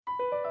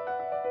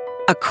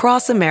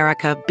Across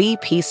America,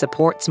 BP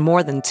supports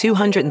more than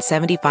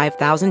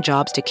 275,000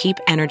 jobs to keep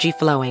energy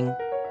flowing.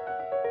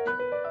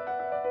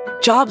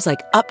 Jobs like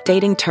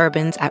updating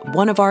turbines at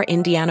one of our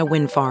Indiana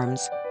wind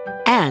farms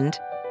and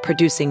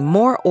producing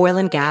more oil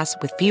and gas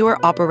with fewer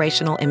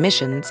operational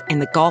emissions in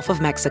the Gulf of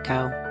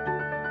Mexico.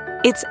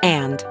 It's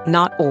and,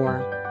 not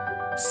or.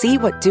 See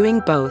what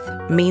doing both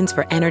means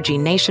for energy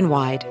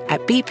nationwide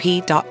at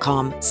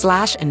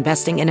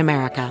bp.com/investing in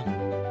America.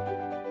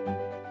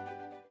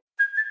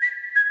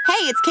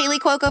 Hey, it's Kayleigh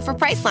Cuoco for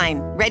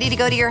Priceline. Ready to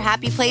go to your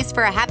happy place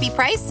for a happy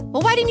price?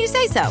 Well, why didn't you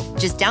say so?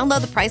 Just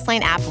download the Priceline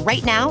app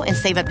right now and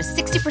save up to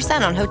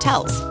 60% on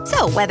hotels.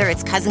 So whether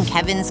it's Cousin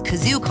Kevin's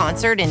Kazoo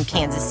Concert in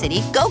Kansas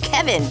City, go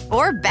Kevin,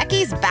 or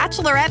Becky's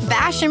Bachelorette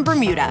Bash in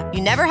Bermuda,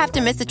 you never have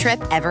to miss a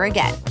trip ever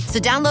again. So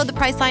download the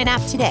Priceline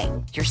app today.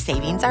 Your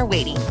savings are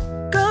waiting.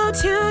 Go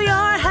to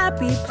your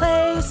happy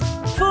place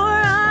for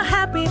a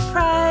happy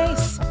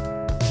price.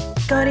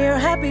 Go to your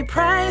happy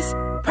price,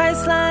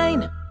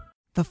 Priceline.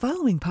 The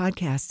following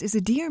podcast is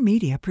a Dear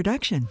Media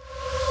production.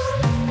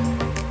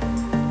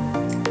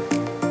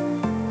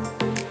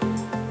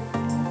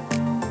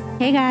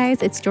 Hey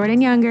guys, it's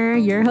Jordan Younger,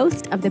 your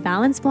host of the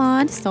Balanced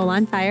Blonde Soul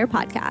on Fire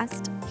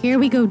podcast. Here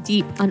we go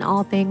deep on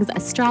all things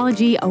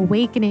astrology,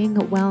 awakening,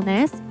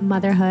 wellness,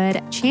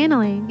 motherhood,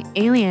 channeling,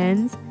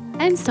 aliens,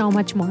 and so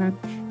much more.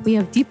 We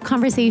have deep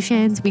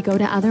conversations. We go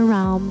to other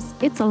realms.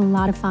 It's a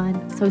lot of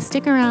fun. So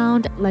stick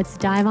around. Let's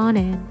dive on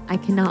in. I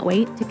cannot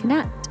wait to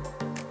connect.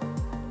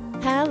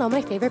 Hello,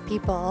 my favorite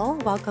people.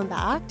 Welcome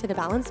back to the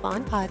Balanced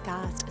Blonde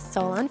podcast,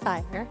 Soul on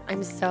Fire.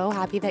 I'm so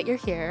happy that you're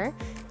here.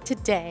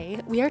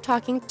 Today, we are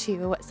talking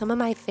to some of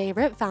my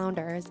favorite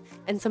founders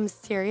and some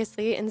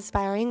seriously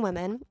inspiring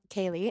women,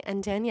 Kayleigh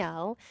and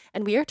Danielle,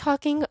 and we are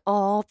talking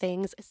all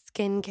things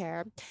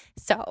skincare.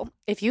 So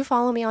if you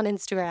follow me on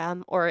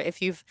Instagram, or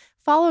if you've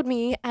followed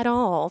me at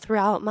all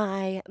throughout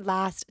my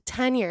last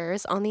 10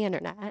 years on the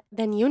internet,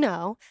 then you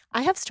know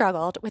I have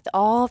struggled with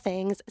all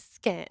things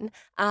skin.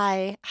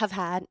 I have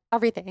had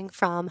everything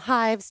from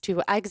hives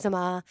to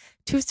eczema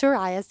to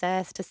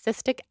psoriasis to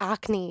cystic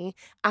acne.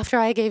 After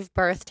I gave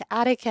birth to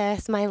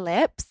Atticus, my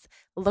lips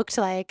looked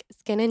like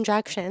skin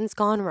injections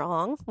gone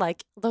wrong,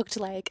 looked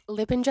like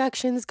lip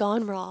injections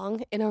gone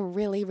wrong in a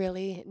really,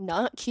 really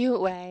not cute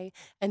way.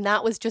 And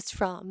that was just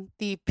from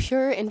the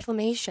pure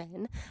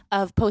inflammation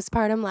of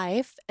postpartum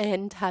life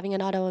and having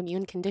an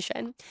autoimmune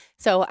condition.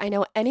 So I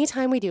know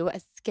anytime we do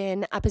a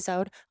skin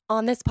episode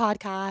on this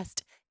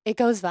podcast, it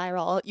goes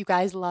viral. You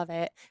guys love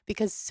it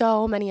because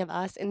so many of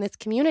us in this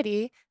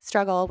community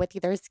struggle with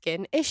either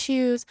skin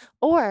issues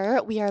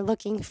or we are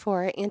looking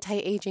for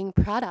anti-aging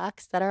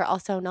products that are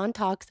also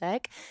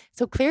non-toxic.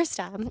 So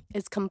Clearstem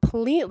is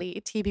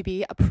completely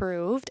TBB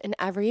approved in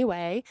every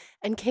way.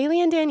 And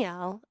Kayleigh and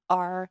Danielle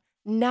are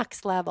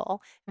next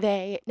level.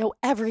 They know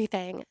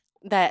everything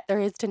that there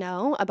is to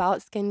know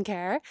about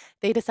skincare.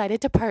 They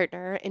decided to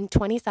partner in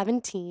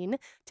 2017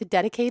 to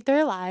dedicate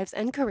their lives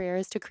and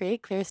careers to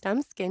create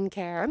Clearstem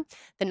skincare,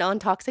 the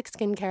non-toxic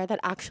skincare that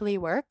actually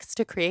works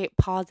to create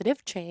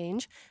positive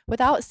change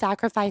without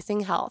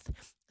sacrificing health.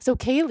 So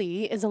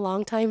Kayleigh is a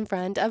longtime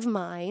friend of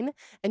mine,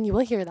 and you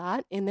will hear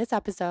that in this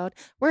episode.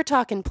 We're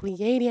talking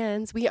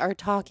Pleiadians, we are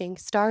talking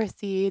star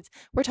seeds,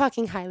 we're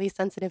talking highly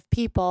sensitive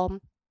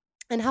people,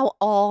 and how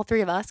all three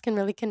of us can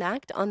really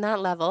connect on that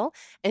level.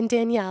 And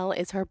Danielle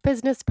is her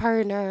business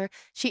partner.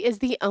 She is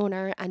the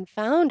owner and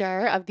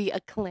founder of the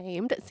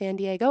acclaimed San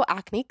Diego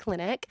Acne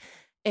Clinic.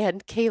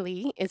 And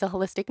Kayleigh is a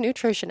holistic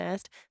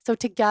nutritionist. So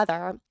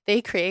together,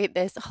 they create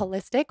this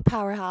holistic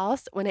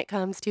powerhouse when it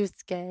comes to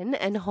skin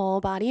and whole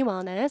body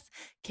wellness.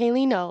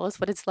 Kayleigh knows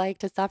what it's like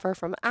to suffer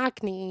from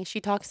acne. She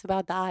talks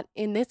about that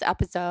in this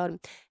episode.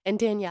 And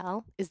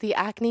Danielle is the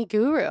acne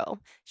guru.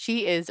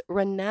 She is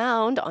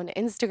renowned on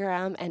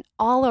Instagram and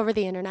all over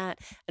the internet.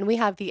 And we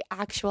have the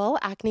actual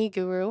acne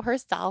guru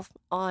herself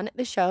on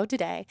the show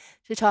today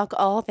to talk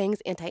all things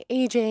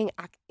anti-aging,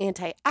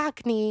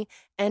 anti-acne,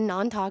 and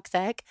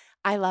non-toxic.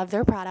 I love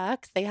their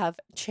products. They have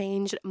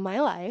changed my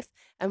life.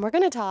 And we're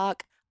going to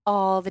talk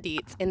all the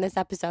deets in this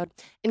episode,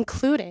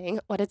 including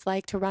what it's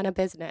like to run a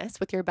business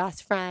with your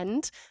best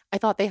friend. I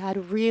thought they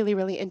had really,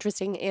 really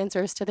interesting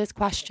answers to this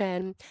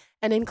question,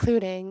 and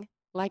including,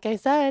 like I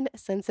said,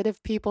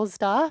 sensitive people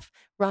stuff,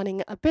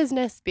 running a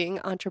business, being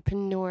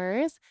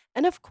entrepreneurs,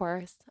 and of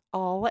course,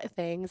 all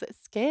things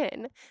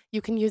skin.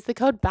 You can use the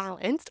code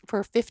BALANCED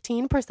for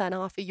 15%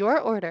 off your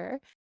order.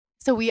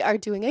 So we are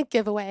doing a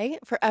giveaway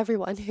for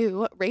everyone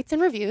who rates and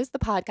reviews the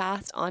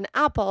podcast on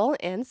Apple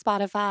and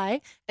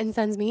Spotify and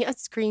sends me a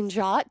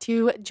screenshot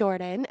to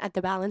Jordan at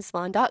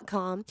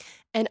thebalancedblonde.com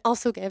and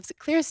also gives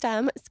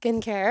Clearstem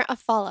Skincare a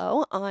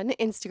follow on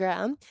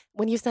Instagram.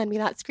 When you send me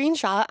that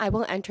screenshot, I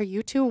will enter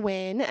you to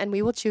win, and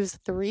we will choose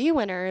 3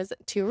 winners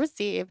to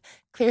receive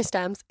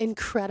Clearstem's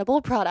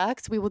incredible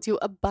products. We will do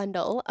a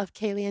bundle of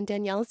Kayleigh and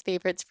Danielle's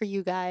favorites for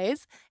you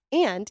guys.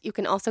 And you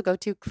can also go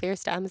to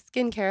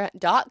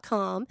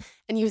clearstemskincare.com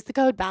and use the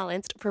code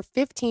BALANCED for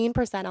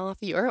 15% off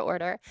your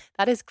order.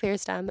 That is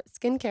Clearstem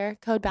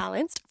Skincare, code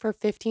BALANCED for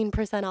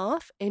 15%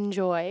 off.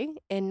 Enjoy.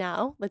 And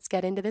now let's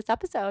get into this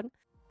episode.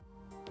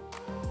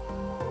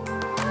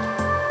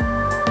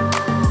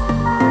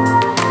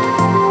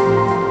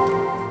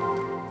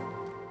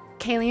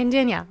 Kayleigh and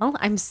Danielle,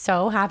 I'm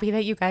so happy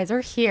that you guys are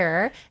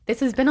here.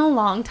 This has been a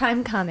long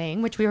time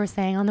coming, which we were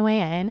saying on the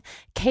way in.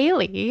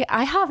 Kayleigh,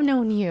 I have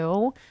known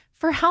you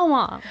for how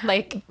long?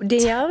 Like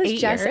Danielle was 8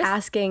 just years?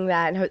 asking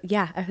that. And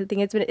yeah, I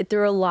think it's been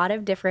through a lot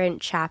of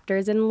different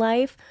chapters in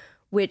life,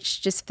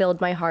 which just filled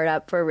my heart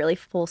up for a really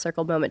full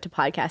circle moment to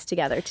podcast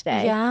together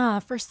today. Yeah,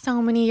 for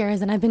so many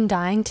years. And I've been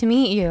dying to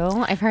meet you.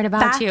 I've heard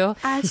about you,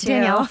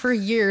 Danielle, for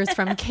years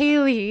from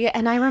Kayleigh.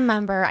 And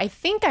I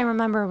think I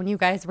remember when you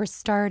guys were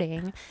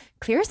starting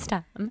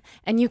Clearstem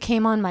and you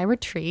came on my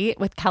retreat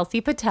with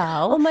Kelsey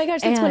Patel. Oh my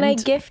gosh, that's when I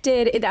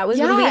gifted. That was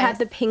when we had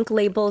the pink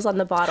labels on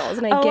the bottles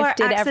and I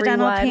gifted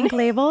accidental everyone. pink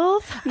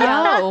labels.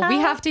 Oh, we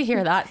have to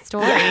hear that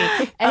story.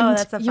 And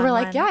that's a fun you were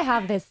like, one. yeah, I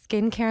have this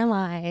skincare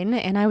line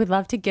and I would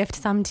love to gift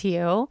some to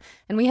you.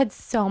 And we had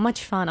so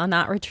much fun on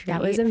that retreat.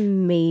 That was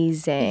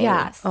amazing.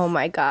 Yes. Oh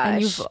my gosh.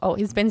 And you've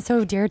always been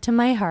so dear to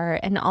my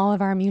heart and all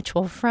of our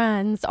mutual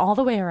friends all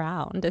the way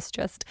around. It's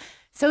just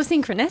so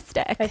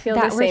synchronistic. I feel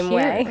that the we're same here.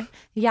 way.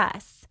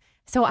 Yes.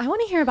 So I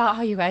want to hear about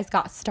how you guys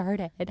got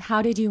started.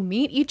 How did you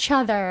meet each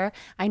other?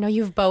 I know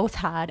you've both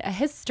had a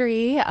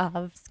history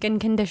of skin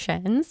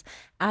conditions,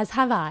 as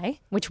have I,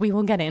 which we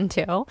will get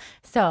into.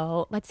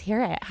 So let's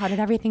hear it. How did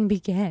everything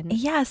begin?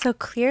 Yeah, so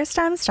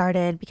Clearstem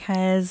started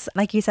because,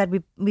 like you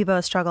said, we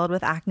both struggled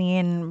with acne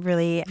and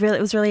really, it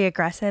was really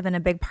aggressive and a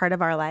big part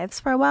of our lives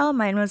for a while.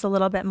 Mine was a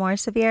little bit more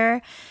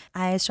severe.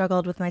 I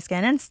struggled with my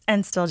skin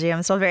and still do.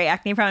 I'm still very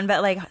acne prone,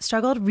 but like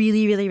struggled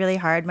really, really, really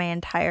hard my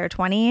entire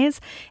 20s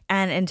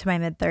and into my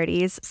mid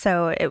 30s.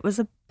 So it was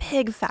a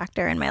big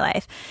factor in my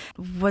life.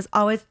 Was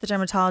always at the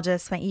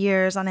dermatologist, spent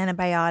years on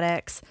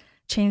antibiotics,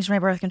 changed my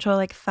birth control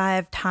like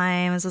 5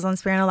 times, was on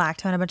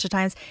spironolactone a bunch of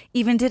times,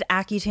 even did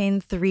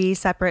Accutane 3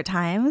 separate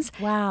times.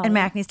 Wow. And my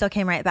acne still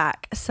came right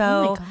back. So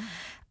Oh my God.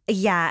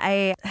 yeah,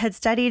 I had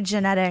studied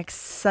genetics,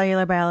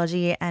 cellular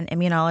biology, and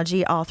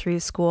immunology all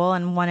through school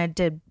and wanted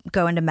to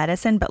go into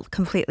medicine, but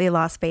completely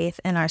lost faith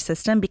in our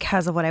system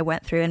because of what I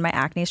went through in my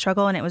acne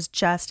struggle. And it was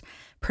just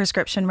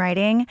prescription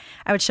writing.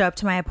 I would show up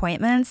to my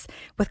appointments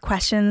with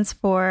questions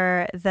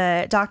for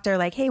the doctor,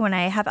 like, hey, when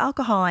I have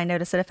alcohol, I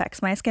notice it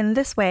affects my skin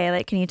this way.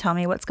 Like, can you tell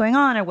me what's going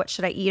on or what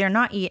should I eat or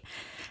not eat?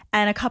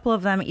 And a couple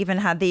of them even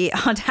had the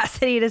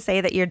audacity to say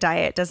that your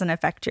diet doesn't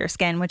affect your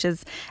skin, which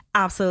is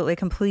absolutely,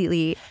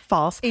 completely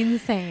false.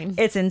 Insane.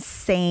 It's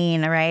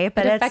insane, right?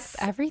 But it affects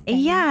everything.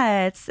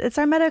 Yeah, it's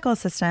our medical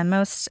system.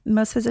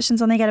 Most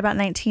physicians only get about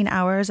 19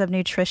 hours of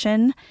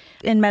nutrition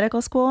in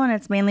medical school, and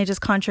it's mainly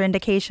just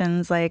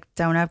contraindications like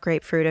don't have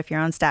grapefruit if you're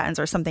on statins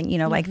or something,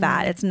 like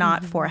that. It's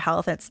not for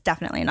health. It's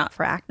definitely not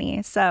for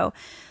acne. So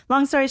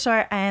long story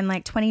short, I am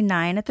like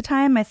 29 at the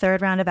time. My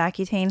 3rd round of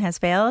Accutane has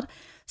failed.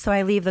 So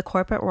I leave the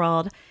corporate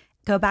world,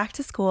 go back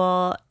to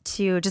school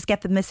to just get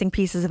the missing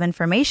pieces of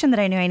information that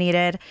I knew I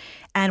needed,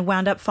 and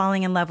wound up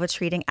falling in love with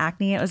treating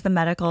acne. It was the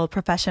medical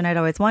profession I'd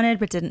always wanted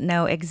but didn't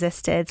know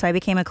existed. So I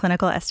became a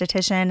clinical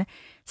esthetician,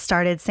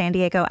 started San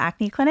Diego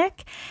Acne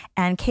Clinic,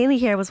 and Kayleigh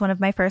here was one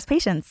of my first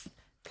patients.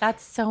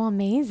 That's so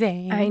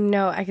amazing. I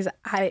know, because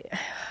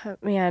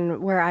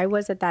where I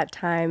was at that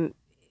time,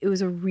 it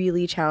was a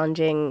really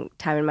challenging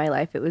time in my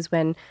life. It was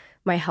when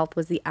my health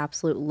was the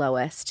absolute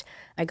lowest.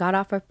 I got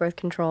off of birth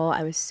control.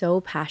 I was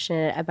so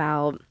passionate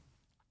about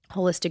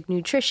holistic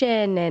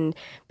nutrition and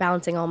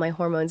balancing all my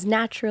hormones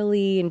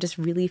naturally and just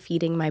really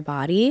feeding my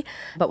body.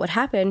 But what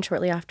happened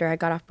shortly after I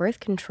got off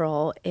birth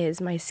control is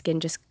my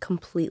skin just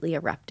completely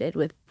erupted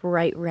with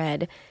bright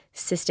red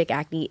cystic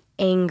acne,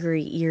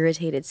 angry,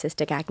 irritated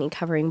cystic acne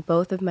covering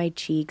both of my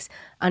cheeks,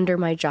 under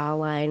my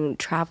jawline,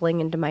 traveling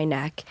into my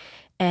neck.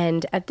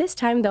 And at this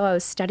time, though I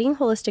was studying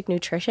holistic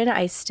nutrition,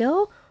 I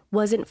still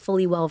wasn't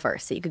fully well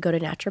versed. So you could go to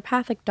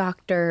naturopathic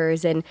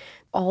doctors and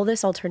all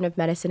this alternative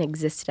medicine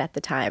existed at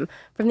the time.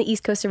 From the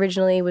East Coast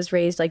originally, was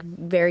raised like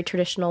very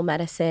traditional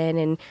medicine.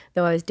 And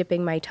though I was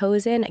dipping my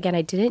toes in, again,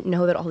 I didn't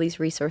know that all these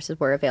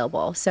resources were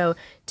available. So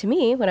to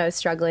me, when I was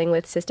struggling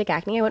with cystic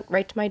acne, I went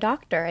right to my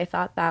doctor. I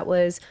thought that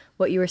was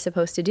what you were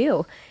supposed to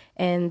do.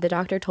 And the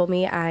doctor told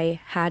me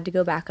I had to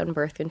go back on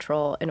birth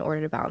control in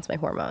order to balance my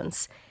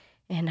hormones.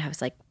 And I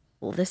was like,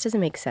 well, this doesn't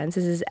make sense.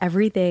 This is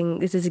everything.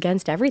 This is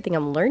against everything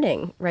I'm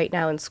learning right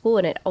now in school.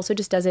 And it also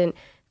just doesn't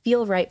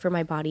feel right for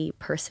my body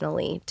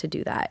personally to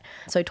do that.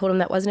 So I told him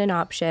that wasn't an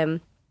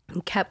option.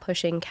 And kept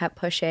pushing.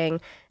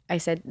 I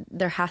said,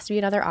 there has to be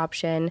another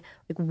option.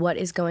 Like, what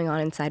is going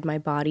on inside my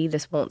body?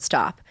 This won't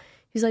stop.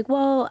 He's like,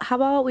 well, how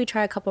about we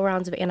try a couple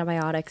rounds of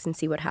antibiotics and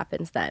see what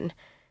happens then?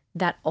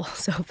 that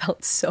also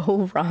felt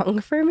so wrong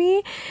for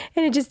me.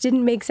 And it just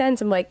didn't make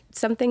sense. I'm like,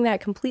 something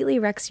that completely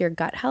wrecks your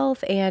gut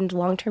health and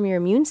long-term your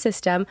immune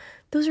system,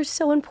 those are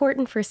so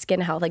important for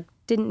skin health. Like,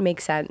 didn't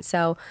make sense.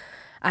 So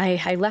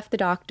I left the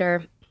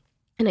doctor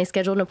and I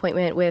scheduled an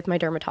appointment with my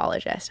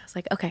dermatologist. I was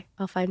like, okay,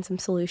 I'll find some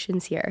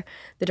solutions here.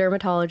 The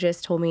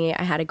dermatologist told me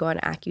I had to go on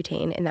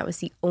Accutane, and that was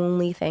the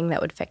only thing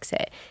that would fix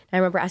it. And I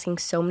remember asking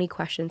so many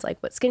questions,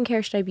 like, what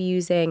skincare should I be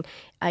using?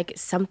 Like,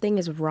 something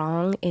is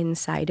wrong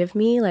inside of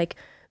me. Like,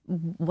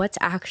 what's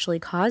actually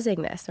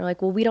causing this? They're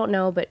like, well, we don't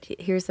know, but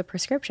here's the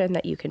prescription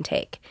that you can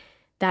take.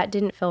 That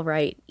didn't feel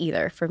right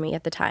either for me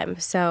at the time.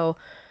 So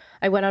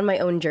I went on my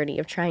own journey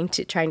of trying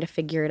to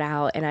figure it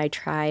out, and I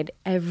tried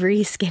every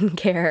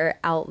skincare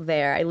out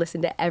there. I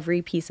listened to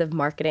every piece of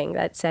marketing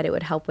that said it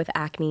would help with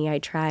acne. I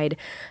tried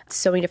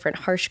so many different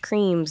harsh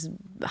creams,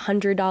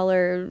 hundreds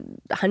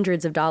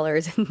of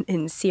dollars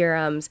in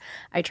serums.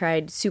 I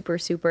tried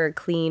super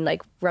clean,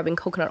 like rubbing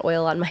coconut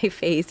oil on my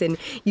face and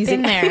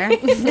using there.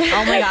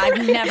 Oh my God,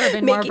 I've never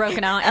been more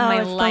broken out in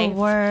my life. The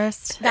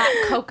worst.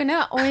 That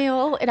coconut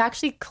oil, it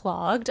actually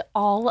clogged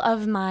all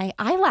of my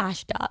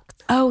eyelash ducts.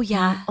 Oh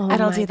yeah,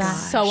 it'll do that.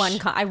 So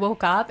I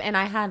woke up and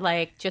I had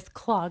like just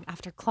clog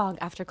after clog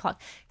after clog.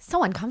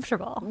 So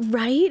uncomfortable.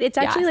 Right? It's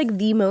actually like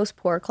the most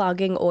pore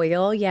clogging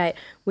oil, yet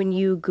when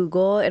you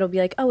Google, it'll be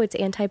like, oh, it's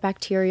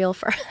antibacterial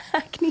for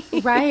acne.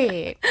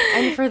 Right.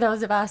 And for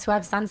those of us who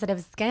have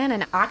sensitive skin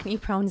and acne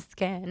prone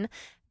skin,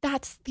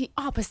 that's the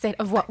opposite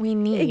of what we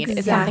need. Exactly.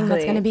 Is something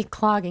that's going to be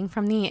clogging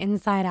from the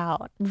inside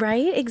out.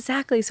 Right?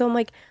 Exactly. So I'm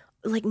like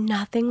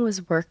nothing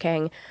was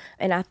working.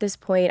 And at this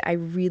point, I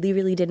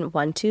really didn't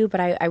want to, but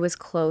I was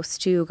close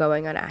to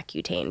going on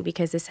Accutane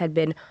because this had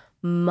been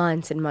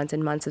months and months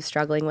and months of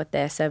struggling with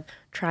this, of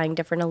trying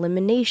different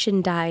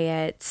elimination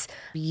diets,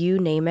 you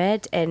name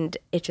it, and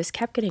it just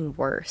kept getting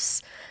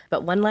worse.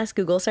 But one last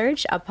Google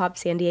search, up popped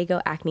San Diego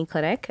Acne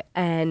Clinic,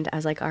 and I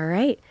was like, all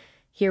right,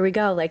 here we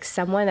go. Like,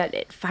 someone that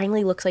it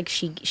finally looks like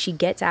she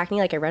gets acne.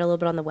 Like, I read a little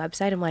bit on the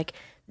website. I'm like,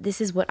 this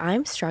is what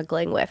I'm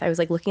struggling with. I was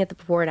like looking at the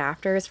before and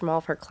afters from all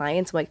of her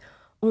clients. I'm like,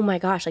 oh my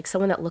gosh, like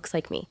someone that looks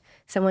like me,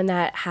 someone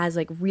that has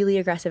like really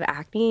aggressive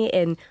acne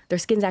and their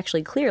skin's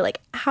actually clear. Like,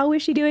 how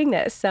is she doing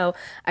this? So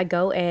I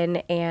go in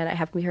and I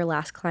happen to be her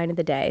last client of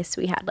the day.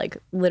 So we had like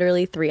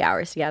literally 3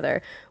 hours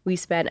together. We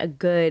spent a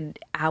good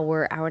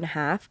hour and a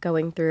half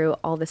going through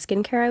all the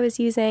skincare I was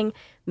using,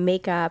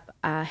 makeup,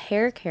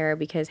 hair care,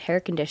 because hair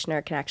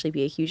conditioner can actually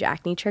be a huge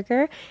acne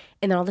trigger,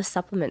 and then all the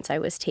supplements I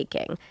was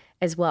taking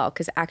as well,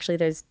 because actually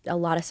there's a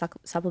lot of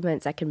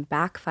supplements that can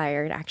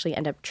backfire and actually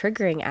end up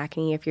triggering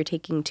acne if you're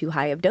taking too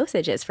high of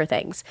dosages for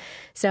things.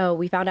 So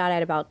we found out I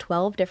had about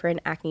 12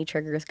 different acne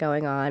triggers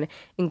going on,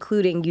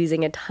 including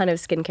using a ton of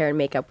skincare and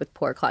makeup with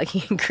pore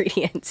clogging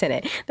ingredients in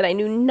it that I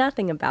knew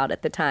nothing about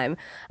at the time.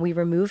 We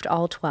removed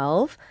all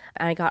 12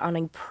 and I got on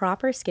a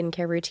proper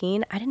skincare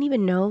routine. I didn't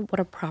even know what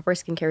a proper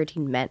skincare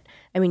routine meant.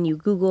 I mean, you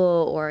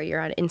Google or you're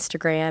on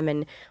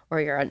Instagram or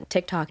you're on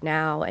TikTok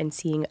now and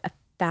seeing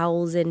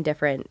 1,000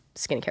 different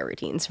skincare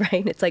routines,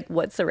 right? It's like,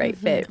 what's the right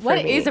fit for me?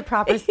 What is a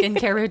proper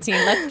skincare routine?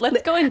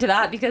 Let's go into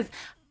that, because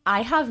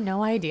I have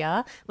no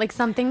idea. Like,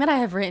 something that I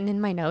have written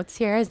in my notes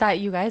here is that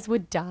you guys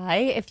would die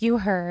if you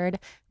heard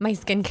my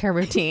skincare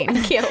routine.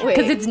 I can't wait.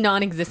 Because it's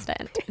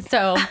non-existent.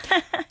 So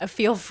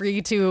feel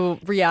free to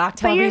react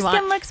however you want. But your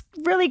skin looks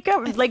really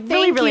good, like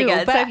really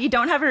good. So if you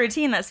don't have a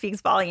routine, that speaks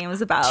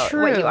volumes about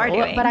what you are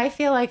doing. But I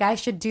feel like I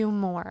should do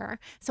more.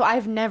 So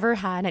I've never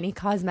had any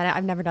cosmetic.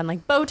 I've never done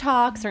like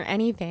Botox or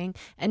anything.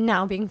 And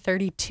now being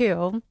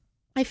 32,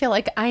 I feel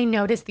like I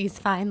notice these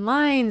fine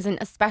lines, and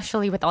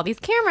especially with all these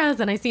cameras,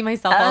 and I see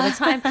myself all the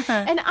time.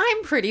 And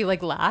I'm pretty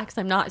like lax.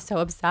 I'm not so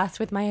obsessed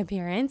with my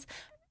appearance,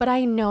 but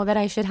I know that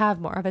I should have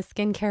more of a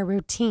skincare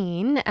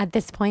routine at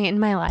this point in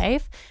my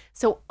life.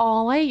 So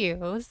all I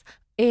use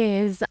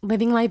is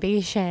Living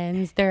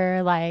Libations.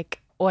 They're like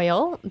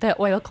the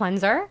oil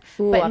cleanser,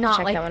 but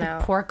not like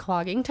the pore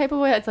clogging type of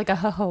oil. It's like a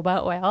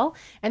jojoba oil.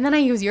 And then I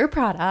use your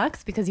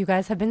products because you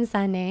guys have been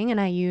sending,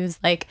 and I use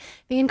like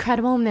the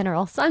Incredible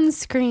Mineral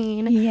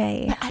Sunscreen.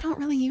 Yay. But I don't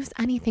really use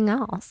anything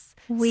else.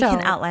 We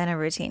can outline a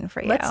routine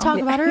for you. Let's talk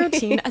about a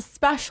routine,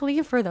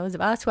 especially for those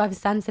of us who have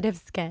sensitive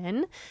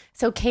skin.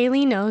 So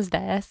Kayleigh knows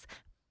this,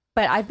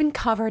 but I've been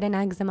covered in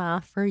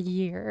eczema for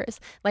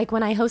years. Like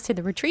when I hosted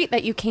the retreat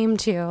that you came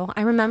to,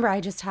 I remember I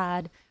just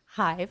had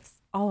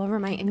hives all over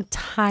my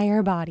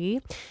entire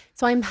body.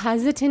 So I'm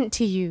hesitant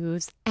to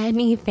use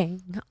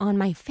anything on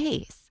my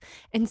face.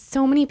 And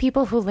so many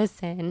people who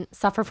listen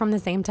suffer from the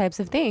same types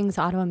of things,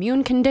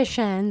 autoimmune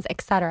conditions,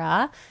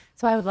 etc.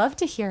 So I would love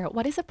to hear,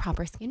 what is a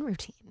proper skin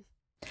routine?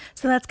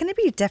 So that's going to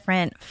be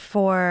different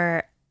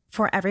for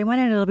everyone,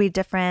 and it'll be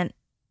different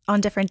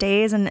on different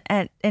days and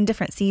in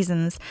different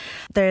seasons.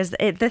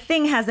 The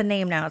thing has a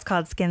name now. It's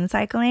called skin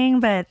cycling,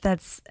 but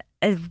it's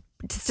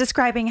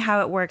describing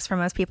how it works for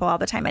most people all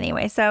the time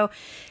anyway. So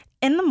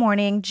in the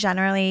morning,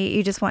 generally,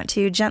 you just want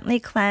to gently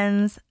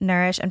cleanse,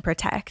 nourish, and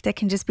protect. It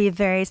can just be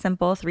very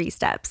simple 3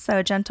 steps.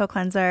 So gentle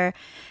cleanser,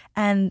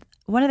 And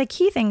one of the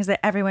key things that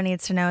everyone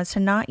needs to know is to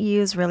not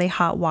use really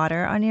hot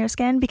water on your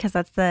skin, because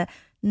that's the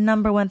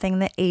number one thing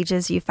that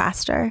ages you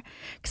faster,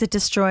 because it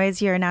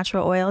destroys your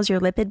natural oils,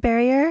 your lipid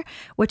barrier,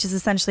 which is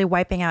essentially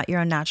wiping out your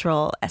own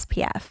natural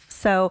SPF.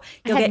 So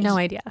I had no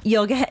idea.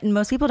 You'll get, and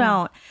most people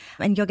don't,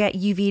 and you'll get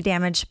UV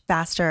damage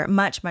faster,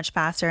 much, much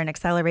faster, and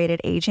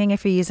accelerated aging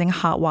if you're using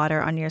hot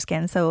water on your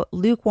skin. So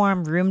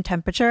lukewarm room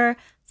temperature,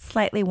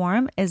 slightly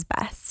warm is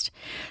best.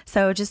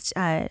 So just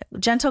a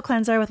gentle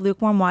cleanser with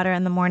lukewarm water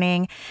in the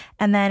morning.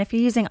 And then if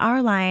you're using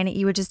our line,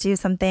 you would just do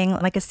something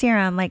like a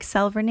serum like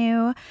Cell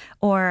Renew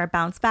or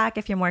Bounce Back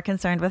if you're more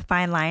concerned with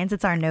fine lines.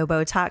 It's our no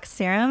Botox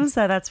serum.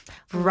 So that's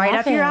right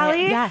up your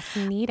alley. Yes,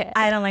 need it.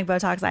 I don't like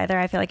Botox either.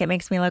 I feel like it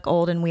makes me look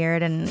old and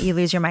weird and you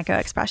lose your micro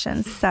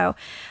expressions. So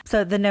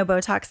the no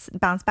Botox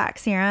Bounce Back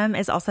serum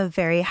is also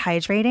very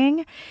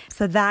hydrating.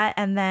 So that,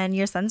 and then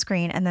your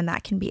sunscreen, and then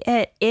that can be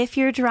it. If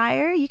you're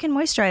drier, you can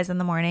moisturize in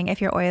the morning.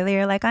 If you're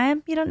oilier like I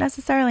am, you don't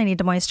necessarily need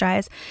to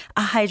moisturize.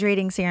 A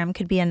hydrating serum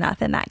could be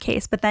enough in that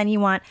case. But then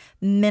you want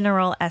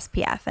mineral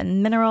SPF,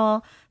 and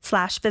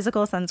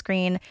mineral/physical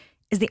sunscreen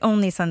is the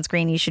only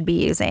sunscreen you should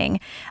be using.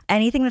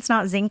 Anything that's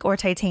not zinc or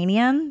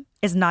titanium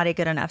is not a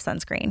good enough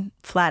sunscreen,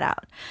 flat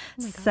out.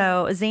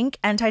 So zinc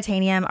and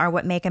titanium are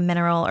what make a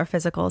mineral or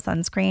physical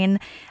sunscreen.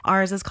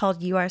 Ours is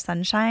called You Are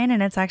Sunshine,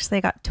 and it's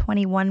actually got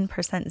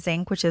 21%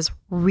 zinc, which is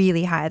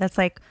really high. That's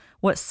like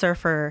what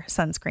surfer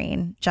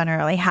sunscreen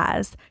generally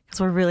has,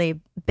 because we're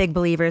really big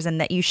believers in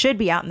that you should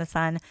be out in the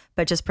sun,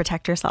 but just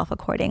protect yourself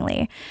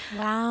accordingly.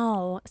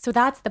 Wow. So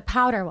that's the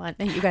powder one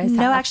that you guys have.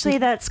 No, actually,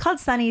 that's called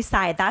Sunny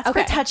Side. That's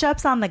for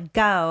touch-ups on the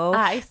go.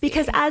 I see.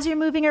 Because as you're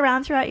moving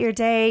around throughout your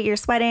day, you're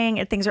sweating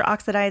and things are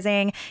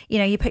oxidizing.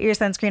 You put your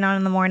sunscreen on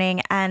in the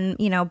morning, and,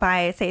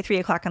 by, say, 3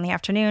 o'clock in the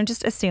afternoon,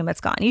 just assume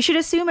it's gone. You should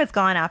assume it's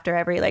gone after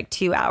every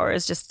 2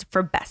 hours, just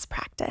for best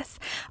practice.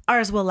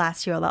 Ours will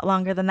last you a lot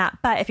longer than that.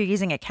 But if you're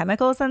using a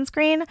chemical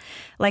sunscreen,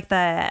 like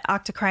the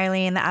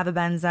octocrylene, the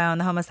avobenzone,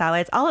 the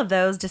homosalides, all of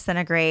those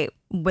disintegrate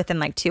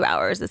within 2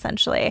 hours,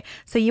 essentially.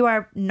 So you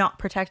are not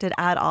protected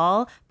at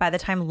all by the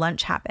time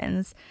lunch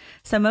happens.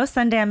 So most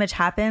sun damage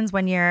happens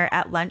when you're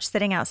at lunch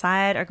sitting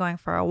outside or going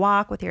for a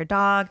walk with your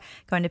dog,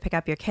 going to pick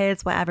up your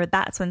kids, whatever.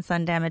 That's when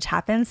sun damage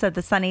happens. So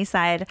the Sunny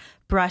Side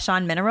Brush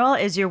On Mineral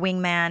is your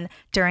wingman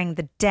during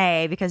the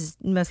day, because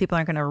most people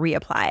aren't going to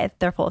reapply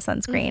their full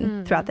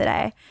sunscreen throughout the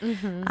day.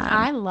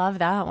 I love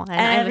that one.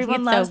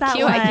 Everyone loves that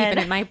cute. one. I keep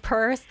it in my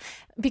purse.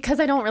 Because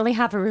I don't really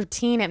have a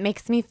routine, it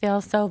makes me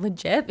feel so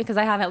legit, because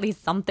I have at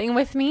least something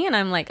with me, and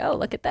I'm like, oh,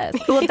 look at this.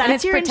 Well,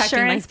 that's your protecting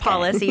my insurance skin.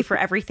 policy for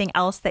everything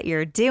else that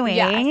you're doing.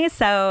 Yes.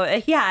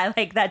 So yeah,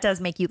 that does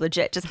make you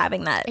legit, just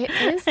having that. It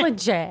is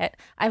legit.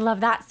 I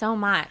love that so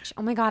much.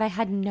 Oh my God, I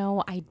had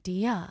no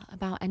idea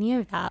about any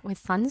of that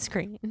with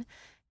sunscreen.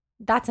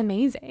 That's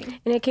amazing.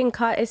 And it can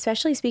cause,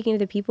 especially speaking to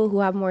the people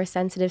who have more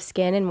sensitive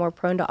skin and more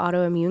prone to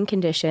autoimmune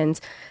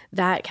conditions,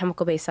 that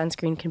chemical-based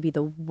sunscreen can be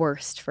the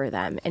worst for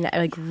them and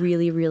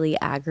really, really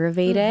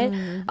aggravate it.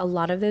 A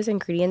lot of those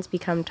ingredients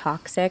become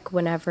toxic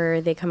whenever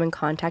they come in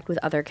contact with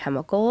other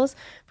chemicals.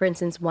 For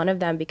instance, one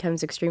of them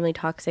becomes extremely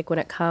toxic when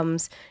it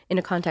comes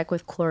into contact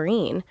with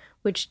chlorine,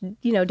 which,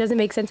 doesn't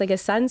make sense. Like a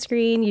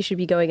sunscreen, you should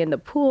be going in the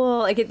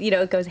pool.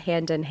 It goes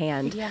hand in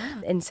hand.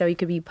 Yeah. And so you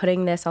could be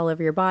putting this all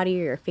over your body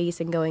or your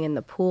face and going in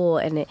the pool,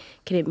 and it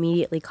can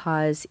immediately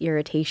cause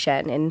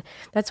irritation. And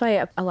that's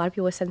why a lot of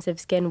people with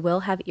sensitive skin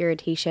will have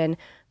irritation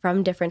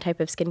from different type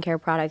of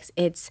skincare products.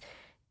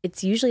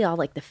 It's usually all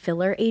the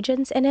filler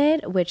agents in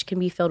it, which can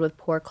be filled with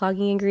pore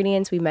clogging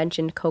ingredients. We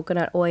mentioned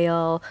coconut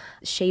oil,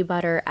 shea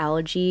butter,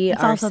 algae.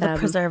 It's also the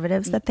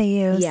preservatives that they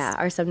use. Yeah,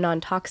 are some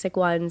non-toxic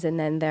ones. And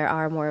then there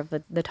are more of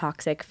the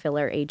toxic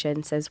filler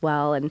agents as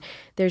well. And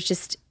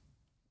there's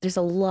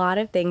a lot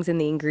of things in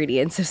the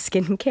ingredients of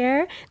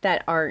skincare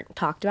that aren't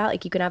talked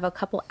about. You can have a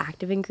couple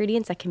active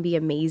ingredients that can be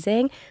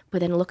amazing,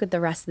 but then look at the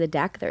rest of the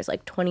deck. There's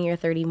 20 or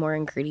 30 more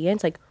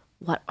ingredients.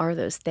 What are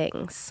those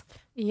things?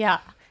 Yeah.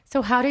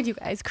 So how did you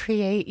guys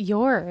create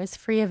yours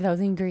free of those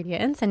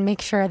ingredients and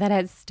make sure that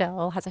it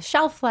still has a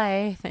shelf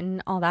life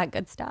and all that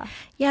good stuff?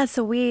 Yeah,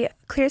 so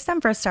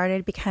Clearstem first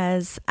started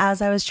because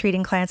as I was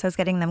treating clients, I was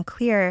getting them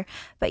clear,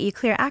 but you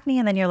clear acne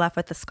and then you're left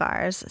with the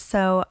scars.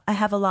 So I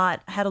had a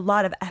lot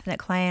of ethnic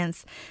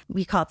clients.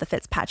 We call it the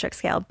Fitzpatrick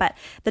scale, but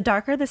the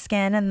darker the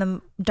skin and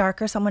the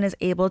darker someone is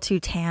able to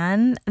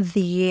tan,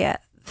 the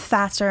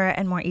faster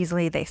and more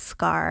easily they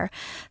scar.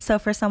 So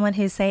for someone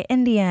who's, say,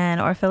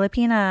 Indian or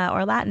Filipina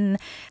or Latin,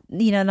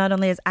 not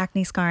only is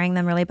acne scarring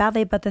them really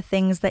badly, but the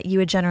things that you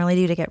would generally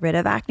do to get rid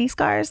of acne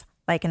scars,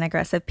 like an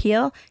aggressive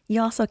peel,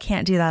 you also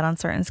can't do that on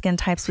certain skin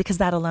types because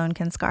that alone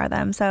can scar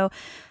them. So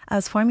I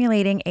was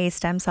formulating a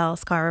stem cell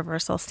scar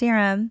reversal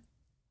serum,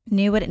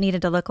 knew what it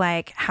needed to look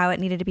like, how it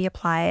needed to be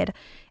applied,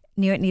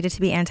 knew it needed to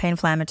be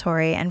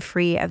anti-inflammatory and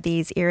free of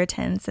these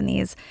irritants and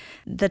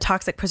the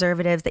toxic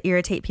preservatives that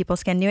irritate people's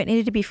skin, knew it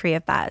needed to be free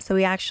of that. So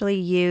we actually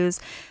use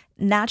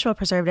natural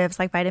preservatives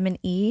like vitamin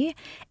E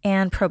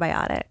and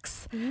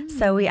probiotics.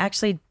 So we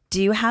actually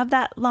do have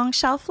that long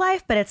shelf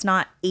life, but it's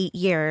not 8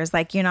 years.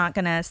 You're not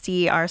going to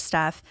see our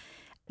stuff,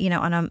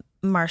 on a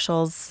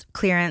Marshall's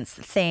clearance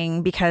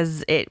thing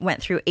because it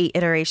went through 8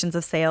 iterations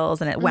of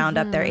sales and it wound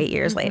up there 8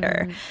 years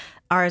later.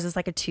 Ours is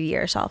like a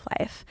 2-year shelf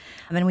life.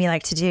 And then we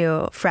like to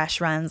do fresh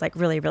runs like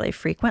really, really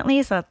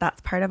frequently. So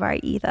that's part of our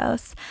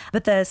ethos.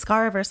 But the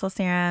scar reversal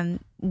serum,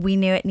 we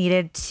knew it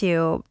needed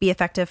to be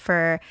effective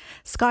for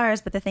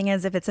scars. But the thing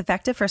is, if it's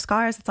effective for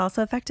scars, it's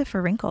also effective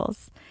for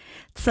wrinkles.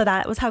 So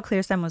that was how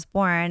Clearstem was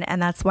born. And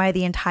that's why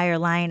the entire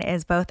line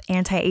is both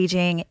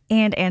anti-aging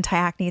and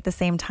anti-acne at the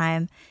same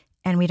time.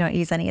 And we don't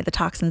use any of the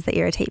toxins that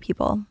irritate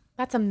people.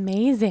 That's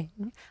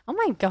amazing. Oh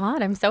my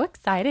God, I'm so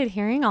excited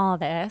hearing all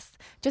this,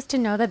 just to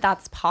know that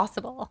that's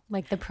possible,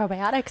 like the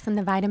probiotics and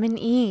the vitamin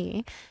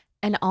E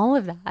and all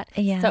of that.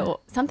 Yeah. So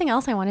something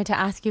else I wanted to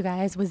ask you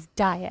guys was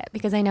diet,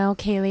 because I know,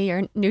 Kayleigh, you're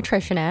a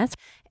nutritionist.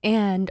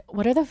 And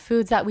what are the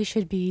foods that we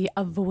should be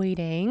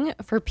avoiding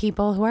for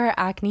people who are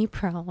acne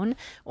prone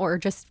or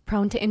just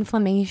prone to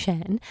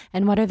inflammation?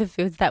 And what are the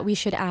foods that we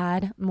should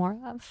add more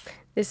of?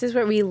 This is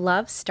where we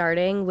love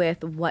starting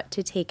with what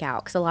to take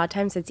out, because a lot of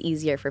times it's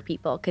easier for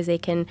people because they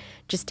can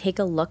just take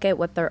a look at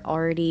what they're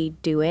already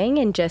doing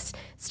and just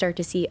start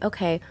to see,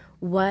 okay,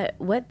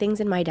 what things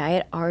in my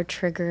diet are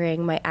triggering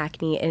my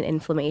acne and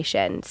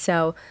inflammation.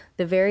 So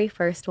the very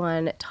first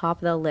one, top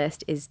of the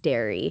list, is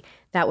dairy.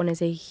 That one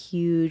is a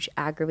huge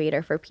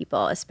aggravator for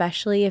people,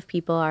 especially if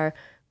people are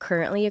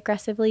currently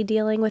aggressively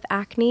dealing with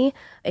acne.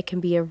 It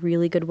can be a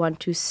really good one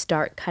to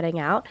start cutting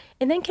out,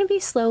 and then can be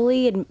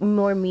slowly and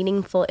more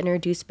meaningful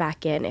introduced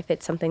back in if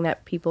it's something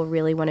that people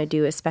really want to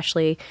do,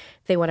 especially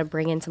if they want to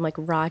bring in some like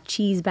raw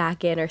cheese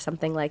back in or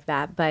something like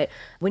that. But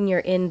when you're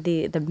in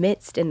the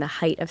midst, in the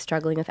height of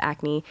struggling with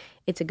acne,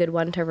 it's a good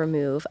one to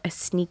remove. A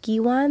sneaky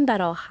one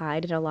that'll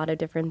hide in a lot of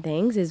different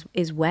things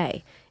is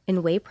whey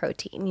and whey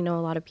protein. You know,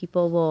 a lot of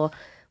people will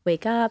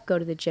wake up, go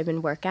to the gym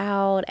and work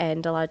out,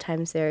 and a lot of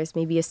times there's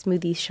maybe a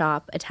smoothie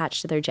shop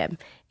attached to their gym,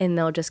 and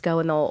they'll just go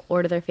and they'll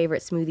order their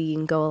favorite smoothie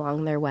and go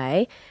along their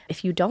way.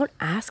 If you don't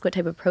ask what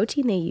type of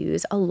protein they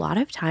use, a lot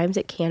of times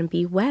it can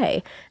be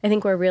whey. I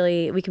think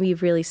we can be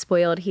really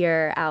spoiled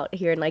out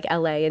here in like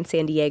LA and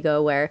San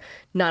Diego, where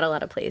not a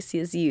lot of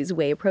places use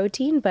whey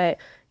protein, but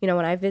you know,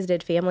 when I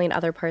visited family in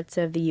other parts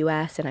of the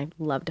U.S., and I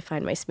love to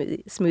find my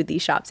smoothie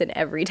shops in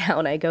every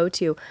town I go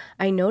to,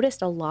 I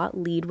noticed a lot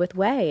lead with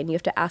whey, and you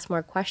have to ask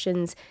more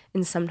questions,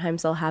 and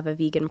sometimes they'll have a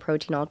vegan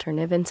protein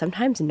alternative and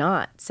sometimes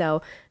not.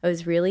 So I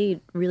was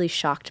really, really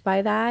shocked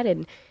by that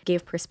and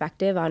gave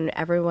perspective on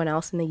everyone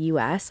else in the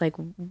U.S., like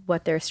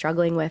what they're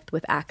struggling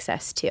with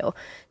access to.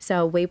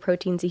 So whey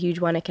protein's a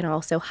huge one. It can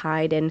also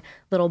hide in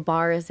little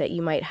bars that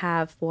you might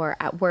have for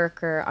at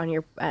work or on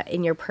your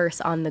in your purse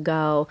on the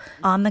go.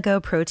 On the go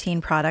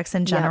protein products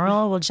in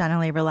general will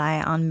generally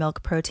rely on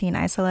milk protein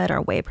isolate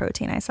or whey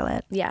protein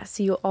isolate. Yeah,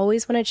 so you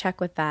always want to check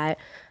with that.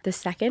 The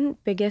second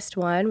biggest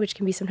one, which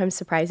can be sometimes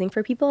surprising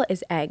for people,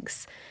 is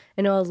eggs.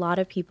 I know a lot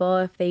of people,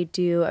 if they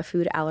do a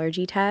food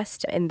allergy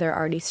test and they're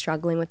already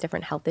struggling with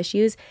different health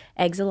issues,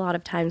 eggs a lot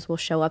of times will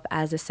show up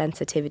as a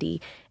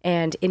sensitivity.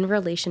 And in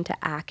relation to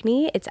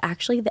acne, it's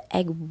actually the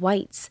egg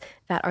whites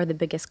that are the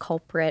biggest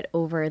culprit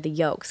over the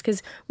yolks.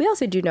 Because we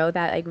also do know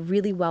that like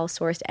really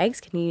well-sourced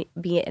eggs can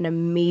be an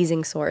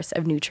amazing source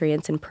of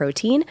nutrients and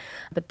protein.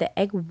 But the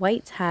egg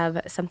whites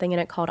have something in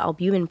it called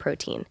albumin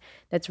protein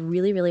that's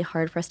really, really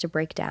hard for us to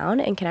break down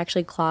and can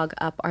actually clog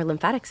up our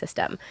lymphatic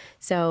system.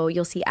 So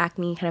you'll see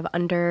acne kind of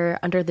under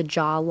the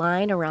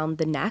jawline around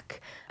the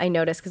neck. I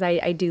notice because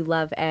I do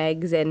love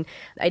eggs and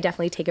I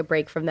definitely take a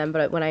break from them,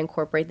 but when I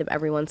incorporate them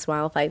every once in a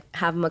while, if I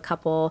have them a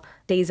couple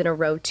days in a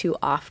row too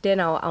often,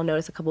 I'll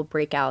notice a couple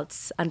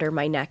breakouts under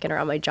my neck and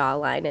around my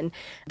jawline. And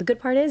the good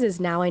part is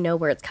now I know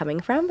where it's coming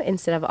from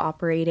instead of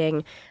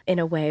operating in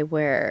a way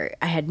where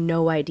I had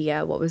no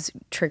idea what was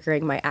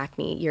triggering my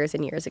acne years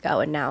and years ago.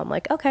 And now I'm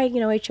like, okay, you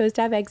know, I chose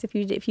to have eggs a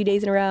few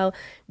days in a row.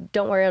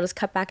 Don't worry, I'll just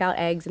cut back out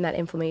eggs and that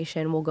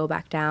inflammation will go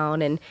back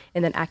down and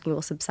then acne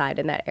will subside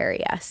in that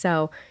area.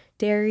 So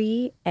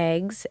dairy,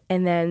 eggs,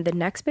 and then the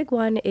next big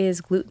one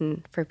is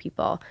gluten for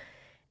people.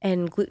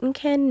 And gluten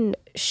can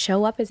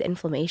show up as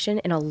inflammation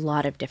in a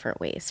lot of different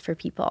ways for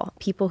people.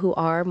 People who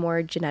are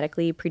more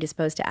genetically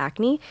predisposed to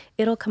acne,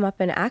 it'll come up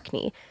in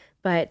acne.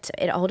 But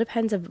it all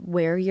depends of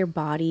where your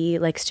body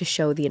likes to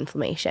show the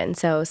inflammation.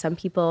 So some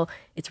people,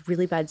 it's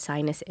really bad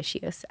sinus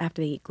issues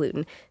after they eat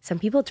gluten. Some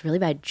people, it's really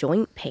bad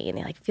joint pain.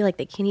 They feel like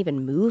they can't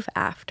even move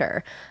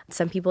after.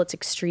 Some people, it's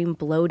extreme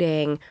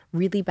bloating,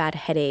 really bad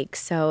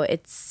headaches. So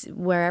it's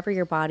wherever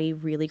your body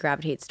really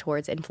gravitates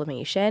towards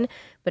inflammation.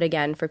 But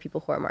again, for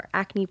people who are more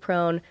acne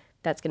prone,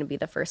 that's going to be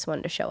the first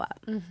one to show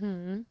up.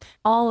 Mm-hmm.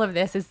 All of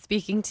this is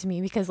speaking to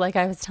me because like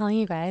I was telling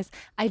you guys,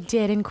 I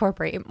did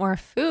incorporate more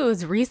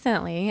foods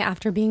recently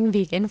after being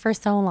vegan for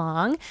so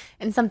long.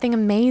 And something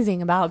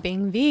amazing about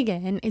being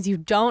vegan is you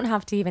don't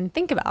have to even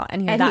think about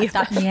any of that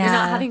stuff. Yeah. You're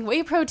not having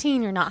whey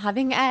protein, you're not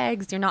having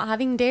eggs, you're not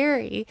having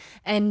dairy.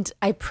 And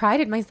I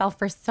prided myself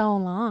for so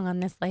long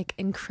on this like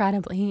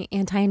incredibly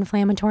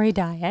anti-inflammatory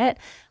diet.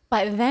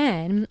 But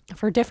then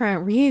for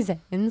different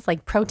reasons,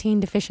 like protein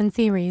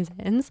deficiency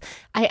reasons,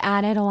 I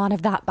added a lot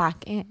of that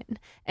back in.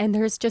 And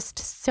there's just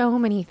so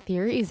many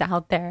theories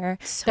out there.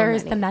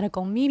 There's the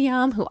medical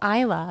medium, who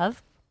I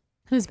love,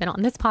 who's been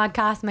on this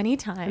podcast many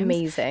times.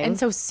 Amazing.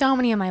 And so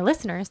many of my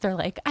listeners, they're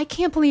like, I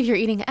can't believe you're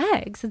eating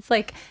eggs. It's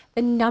like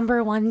the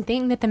number one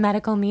thing that the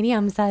medical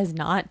medium says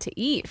not to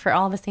eat for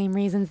all the same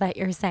reasons that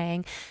you're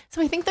saying.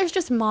 So I think there's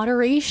just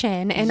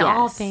moderation in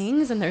all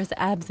things, and there's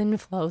ebbs and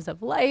flows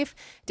of life,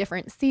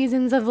 different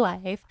seasons of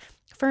life.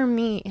 For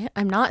me,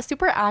 I'm not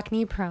super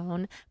acne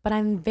prone, but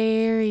I'm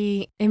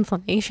very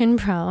inflammation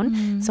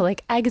prone. So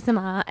like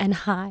eczema and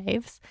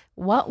hives.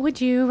 What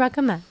would you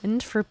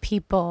recommend for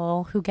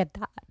people who get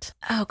that?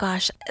 Oh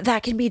gosh,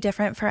 that can be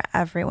different for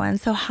everyone.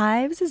 So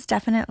hives is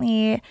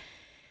definitely,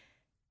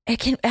 it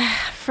can,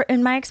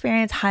 in my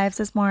experience, hives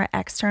is more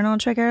external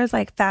triggers,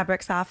 like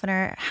fabric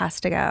softener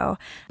has to go,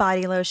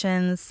 body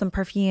lotions, some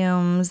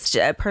perfumes,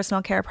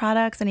 personal care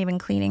products, and even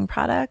cleaning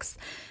products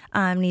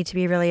need to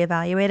be really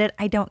evaluated.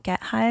 I don't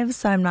get hives,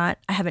 so I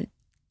haven't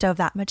dove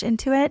that much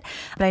into it,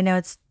 but I know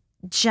it's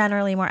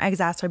generally more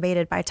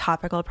exacerbated by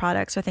topical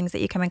products or things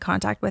that you come in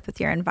contact with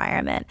your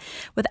environment.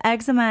 With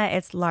eczema,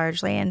 it's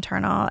largely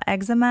internal.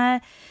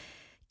 Eczema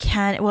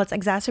it's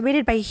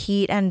exacerbated by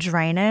heat and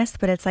dryness,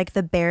 but it's like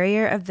the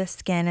barrier of the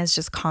skin is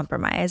just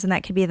compromised. And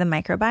that could be the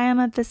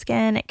microbiome of the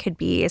skin. It could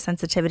be a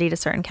sensitivity to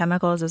certain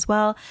chemicals as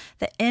well.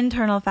 The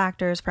internal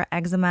factors for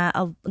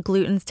eczema,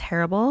 gluten's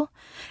terrible.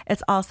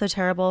 It's also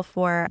terrible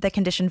for the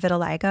condition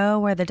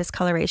vitiligo, where the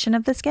discoloration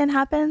of the skin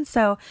happens.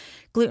 So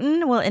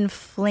gluten will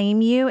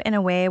inflame you in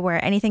a way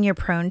where anything you're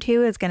prone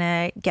to is going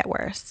to get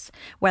worse,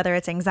 whether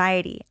it's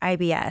anxiety,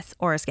 IBS,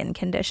 or a skin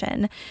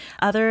condition.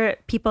 Other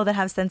people that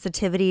have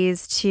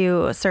sensitivities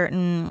to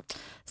certain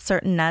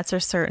nuts or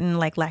certain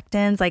like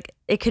lectins, like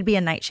it could be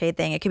a nightshade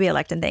thing, it could be a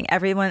lectin thing.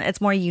 Everyone,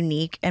 it's more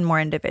unique and more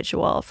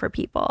individual for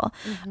people.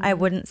 I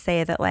wouldn't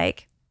say that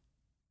like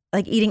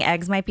eating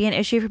eggs might be an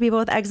issue for people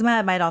with eczema.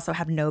 It might also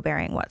have no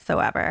bearing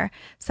whatsoever.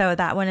 So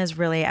that one is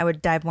really, I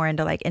would dive more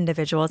into like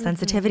individual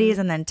sensitivities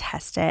and then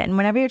test it. And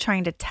whenever you're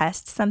trying to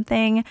test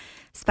something,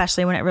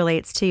 especially when it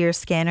relates to your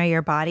skin or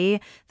your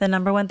body, the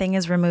number one thing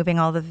is removing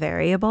all the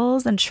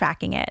variables and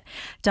tracking it.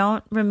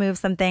 Don't remove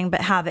something, but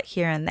have it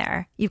here and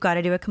there. You've got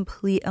to do a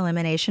complete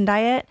elimination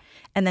diet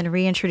and then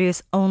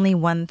reintroduce only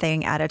one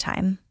thing at a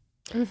time.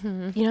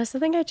 You know,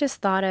 something I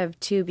just thought of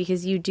too,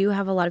 because you do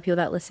have a lot of people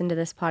that listen to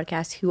this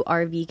podcast who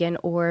are vegan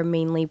or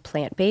mainly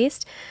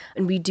plant-based.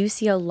 And we do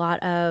see a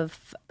lot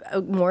of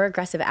more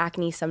aggressive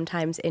acne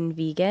sometimes in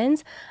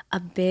vegans. A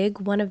big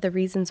one of the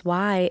reasons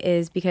why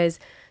is because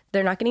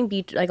they're not getting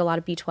a lot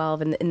of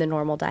B12 in the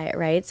normal diet,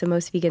 right? So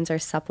most vegans are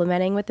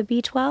supplementing with the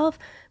B12,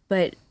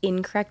 but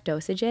incorrect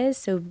dosages.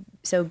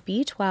 So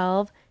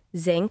B12,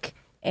 zinc,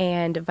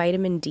 and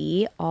vitamin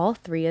D, all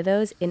three of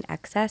those in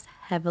excess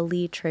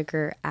heavily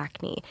trigger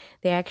acne.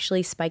 They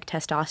actually spike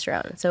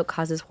testosterone, so it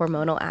causes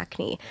hormonal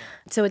acne.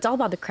 So it's all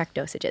about the correct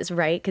dosages,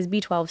 right? Because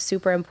B12 is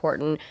super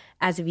important.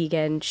 As a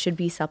vegan, should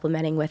be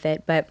supplementing with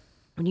it. But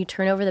when you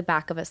turn over the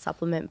back of a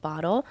supplement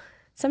bottle,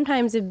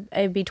 sometimes a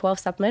B12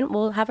 supplement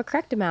will have a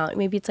correct amount.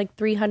 Maybe it's like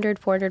 300,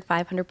 400,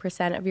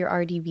 500% of your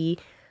RDV.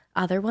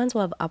 Other ones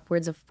will have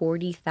upwards of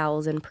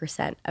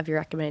 40,000% of your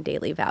recommended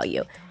daily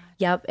value.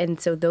 Yep. And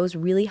so those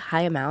really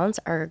high amounts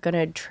are going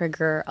to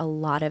trigger a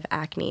lot of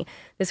acne.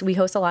 We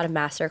host a lot of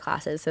master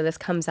classes. So this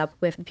comes up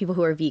with people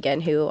who are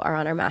vegan who are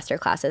on our master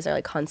classes are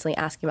like constantly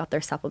asking about their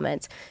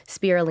supplements.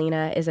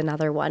 Spirulina is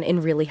another one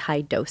in really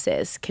high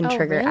doses can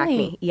trigger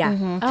acne.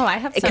 Yeah. Oh, I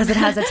have because it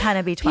has a ton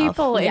of B12.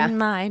 People in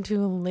mind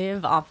who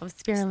live off of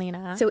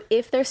spirulina. So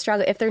if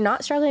they're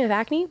not struggling with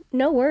acne,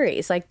 no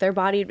worries. Like their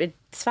body,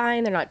 it's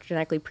fine. They're not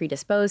genetically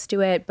predisposed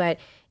to it. But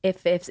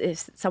if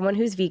someone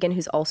who's vegan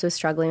who's also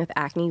struggling with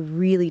acne,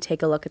 really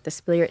take a look at the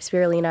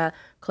spirulina,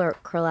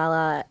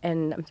 chlorella,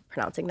 and I'm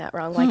pronouncing that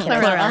wrong. Why can't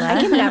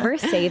I can never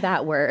say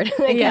that word.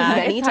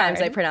 Many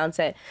times I pronounce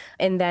it.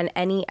 And then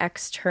any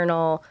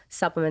external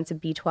supplements of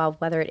B12,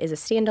 whether it is a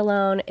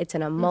standalone, it's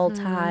in a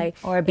multi.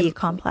 Or a B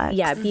complex.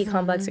 Yeah, B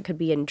complex. It could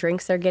be in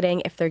drinks they're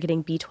getting. If they're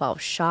getting B12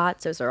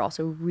 shots, those are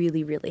also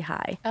really, really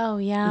high. Oh,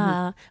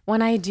 yeah.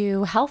 When I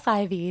do health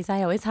IVs,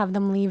 I always have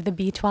them leave the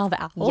B12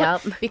 out.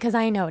 Yep. Because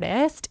I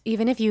noticed,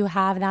 even if you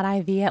have that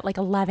IV at like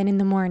 11 in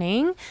the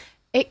morning,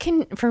 it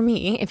can, for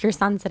me, if you're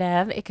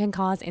sensitive, it can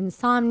cause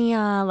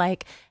insomnia.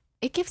 Like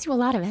it gives you a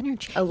lot of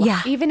energy.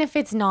 Yeah. Even if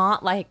it's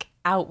not like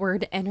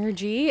outward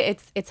energy,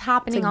 it's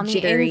happening on the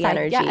inside.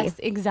 Energy. Yes,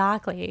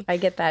 exactly. I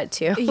get that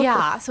too.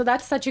 Yeah. So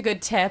that's such a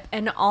good tip.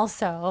 And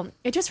also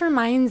it just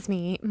reminds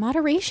me,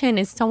 moderation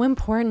is so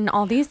important.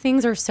 All these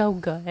things are so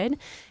good.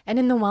 And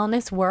in the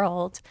wellness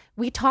world,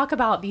 we talk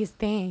about these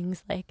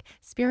things like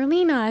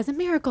spirulina is a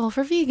miracle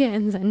for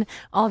vegans and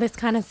all this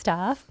kind of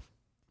stuff.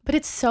 But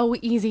it's so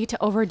easy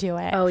to overdo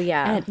it. Oh,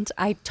 yeah. And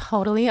I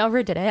totally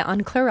overdid it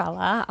on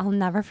chlorella. I'll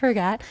never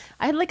forget.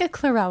 I had like a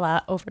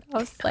chlorella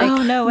overdose. Like,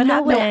 oh, no. What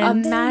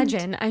happened?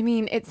 Imagine. I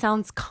mean, it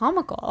sounds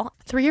comical.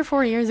 3 or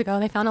 4 years ago,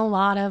 they found a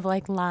lot of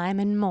like Lyme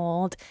and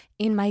mold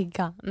in my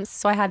gums.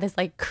 So I had this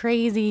like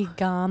crazy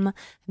gum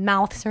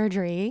mouth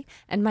surgery,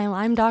 and my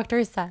Lyme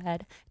doctor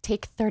said,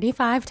 take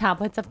 35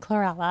 tablets of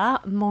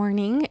chlorella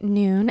morning,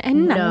 noon,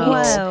 and night.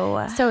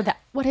 Whoa. So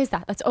what is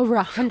that? That's over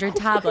 100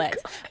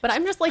 tablets. But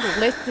I'm just like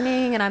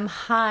listening, and I'm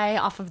high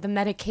off of the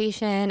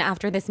medication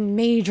after this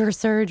major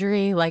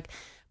surgery, like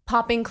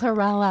popping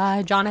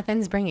chlorella.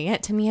 Jonathan's bringing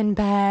it to me in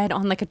bed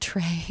on like a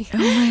tray. Oh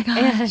my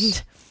gosh.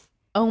 And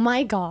oh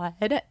my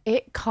God,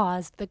 it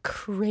caused the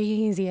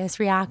craziest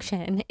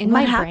reaction in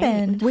my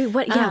brain. Wait,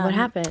 what? Yeah, what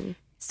happened?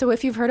 So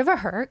if you've heard of a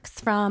HERX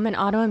from an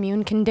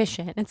autoimmune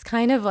condition, it's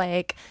kind of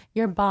like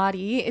your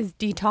body is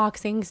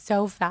detoxing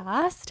so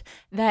fast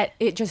that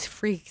it just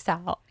freaks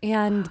out.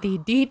 And the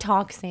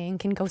detoxing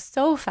can go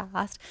so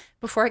fast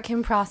before it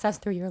can process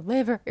through your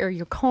liver or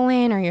your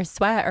colon or your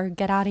sweat or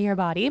get out of your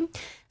body.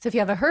 So if you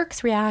have a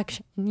HERX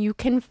reaction, you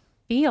can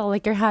feel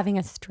like you're having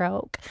a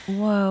stroke.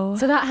 Whoa.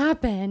 So that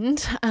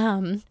happened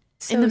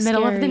in the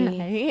middle of the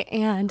night.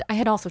 And I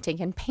had also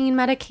taken pain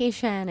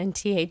medication and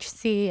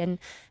THC. And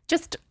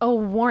just a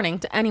warning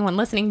to anyone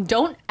listening,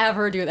 don't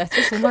ever do this.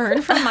 Just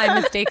learn from my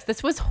mistakes.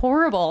 This was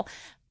horrible.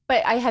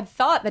 But I had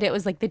thought that it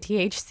was like the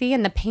THC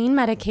and the pain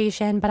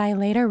medication, but I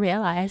later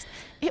realized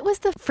it was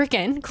the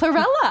freaking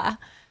chlorella.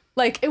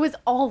 Like, it was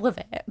all of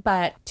it,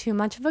 but too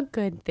much of a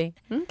good thing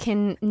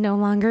can no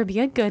longer be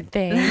a good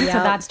thing. Yep. So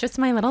that's just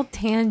my little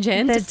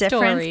tangent The story.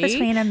 difference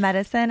between a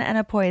medicine and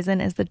a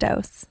poison is the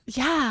dose.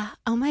 Yeah.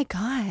 Oh my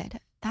God.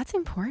 That's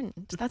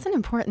important. That's an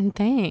important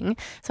thing.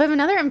 So I have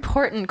another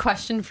important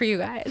question for you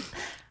guys.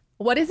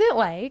 What is it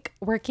like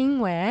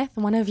working with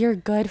one of your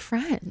good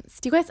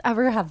friends? Do you guys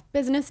ever have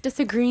business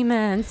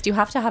disagreements? Do you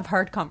have to have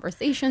hard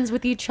conversations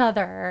with each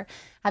other?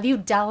 Have you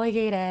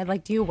delegated?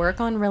 Like, do you work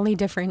on really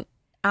different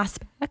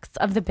aspects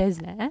of the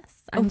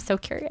business? I'm so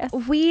curious.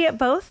 We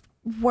both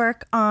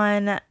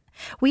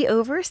we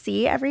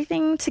oversee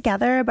everything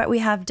together, but we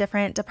have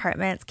different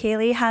departments.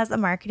 Kayleigh has a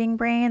marketing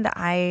brain that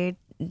I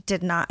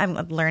did not. I'm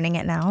learning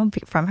it now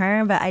from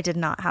her, but I did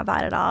not have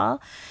that at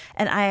all.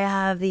 And I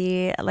have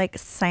the like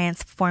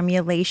science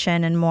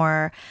formulation and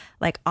more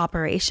like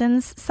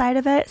operations side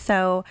of it.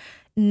 So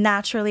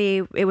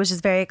naturally, it was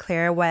just very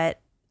clear what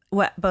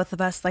both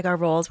of us, like our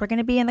roles were going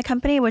to be in the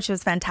company, which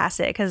was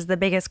fantastic because the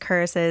biggest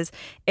curse is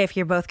if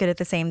you're both good at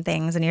the same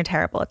things and you're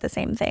terrible at the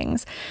same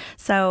things.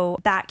 So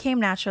that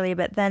came naturally.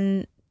 But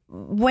then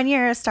when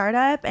you're a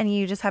startup and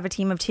you just have a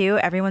team of two,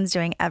 everyone's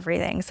doing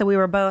everything. So we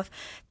were both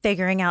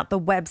figuring out the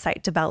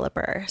website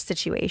developer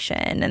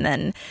situation and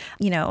then,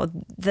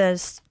 the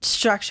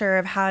structure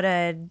of how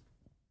to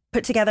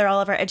put together all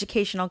of our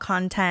educational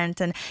content.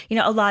 And,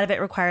 a lot of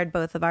it required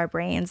both of our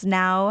brains.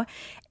 Now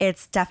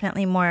it's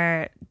definitely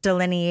more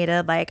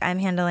delineated. Like I'm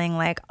handling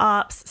like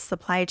ops,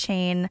 supply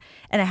chain,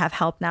 and I have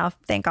help now,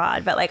 thank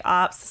God, but like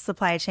ops,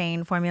 supply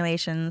chain,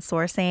 formulation,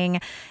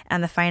 sourcing,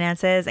 and the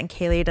finances. And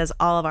Kayleigh does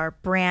all of our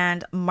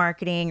brand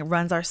marketing,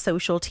 runs our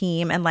social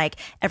team and like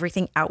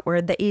everything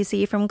outward that you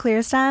see from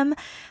Clearstem.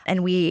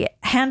 And we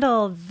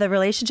handle the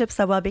relationship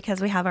so well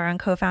because we have our own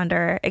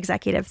co-founder,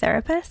 executive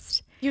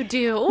therapist. You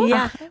do?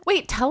 Yeah.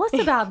 Wait, tell us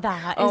about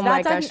that. Is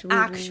that an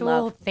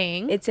actual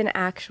thing? It's an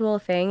actual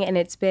thing, and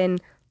it's been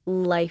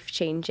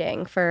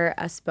life-changing for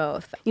us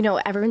both.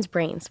 Everyone's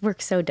brains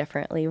work so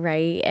differently,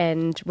 right?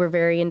 And we're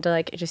very into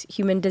like just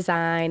human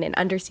design and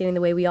understanding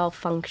the way we all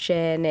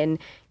function. And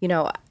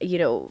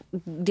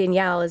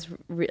Danielle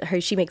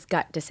she makes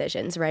gut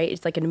decisions, right?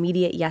 It's like an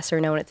immediate yes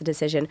or no, and it's a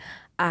decision.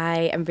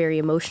 I am very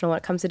emotional when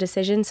it comes to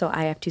decisions, so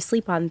I have to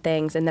sleep on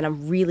things, and then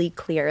I'm really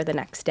clear the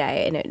next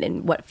day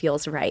and what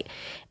feels right.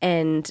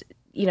 And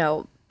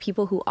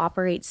people who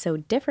operate so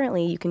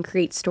differently, you can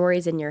create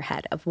stories in your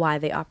head of why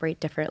they operate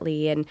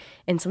differently. And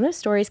some of those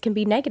stories can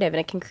be negative,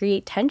 and it can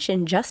create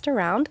tension just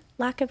around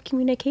lack of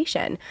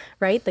communication,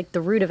 right? Like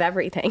the root of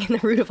everything and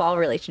the root of all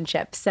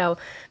relationships. So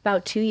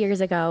about 2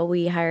 years ago,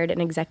 we hired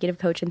an executive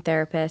coach and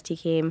therapist. He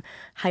came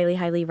highly,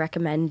 highly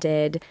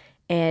recommended,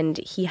 and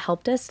he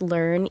helped us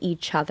learn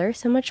each other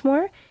so much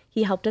more.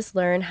 He helped us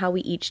learn how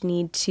we each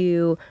need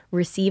to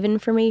receive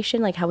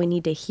information, like how we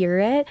need to hear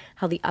it,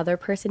 how the other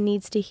person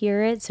needs to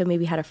hear it. So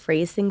maybe how to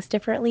phrase things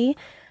differently,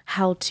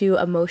 how to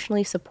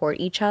emotionally support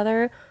each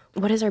other.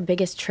 What is our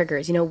biggest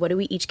triggers? What do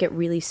we each get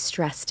really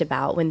stressed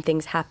about when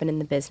things happen in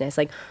the business?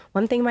 Like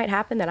one thing might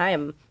happen that I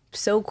am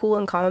so cool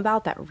and calm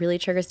about that really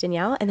triggers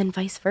Danielle, and then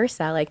vice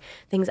versa. Like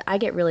things I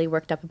get really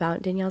worked up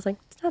about, Danielle's like,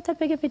 it's not that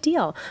big of a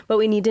deal. But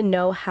we need to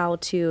know how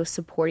to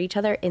support each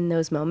other in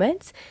those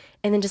moments.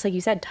 And then just like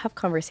you said, tough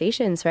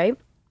conversations, right?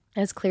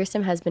 As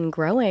Clearstem has been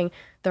growing,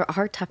 there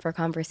are tougher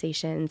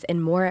conversations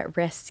and more at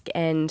risk.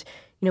 And,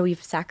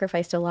 we've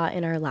sacrificed a lot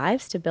in our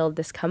lives to build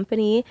this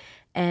company,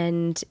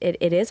 and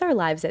it is our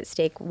lives at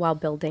stake while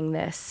building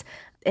this.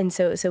 And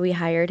so we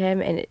hired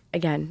him, and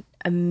again,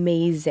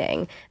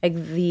 amazing. Like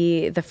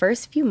the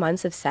first few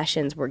months of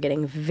sessions were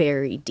getting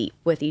very deep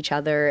with each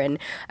other. And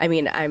I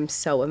mean, I'm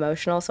so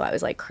emotional. So I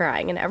was like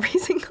crying in every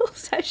single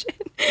session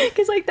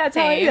because like that's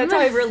how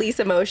I release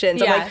emotions.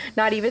 Yeah. I'm like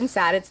not even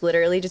sad. It's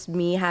literally just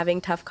me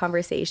having tough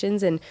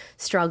conversations and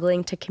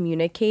struggling to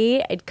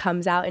communicate. It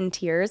comes out in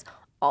tears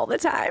all the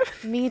time.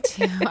 Me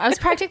too. I was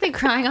practically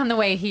crying on the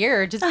way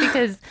here just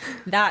because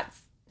that's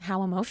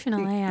how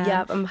emotional I am.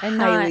 Yep, I'm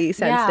highly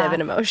sensitive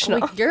and emotional.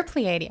 Like, you're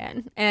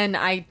Pleiadian, and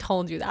I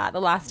told you that the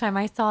last time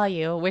I saw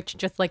you, which,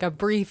 just like a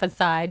brief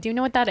aside, do you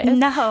know what that is?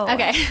 No.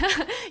 Okay.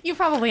 You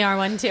probably are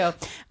one too.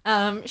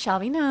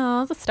 Shelby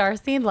knows a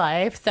starseed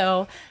life.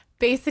 So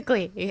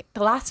basically,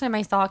 the last time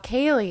I saw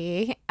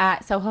Kayleigh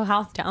at Soho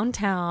House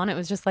downtown, it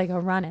was just like a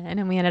run-in,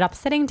 and we ended up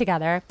sitting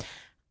together.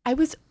 I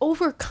was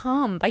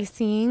overcome by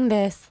seeing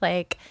this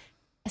like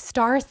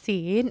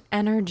starseed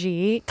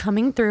energy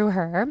coming through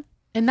her.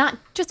 And that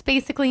just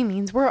basically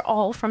means we're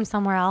all from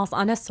somewhere else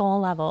on a soul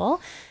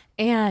level.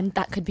 And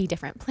that could be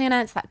different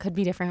planets. That could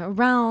be different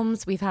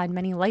realms. We've had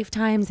many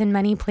lifetimes in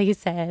many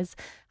places.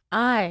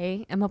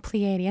 I am a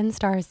Pleiadian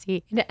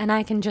starseed, and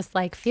I can just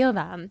like feel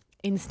them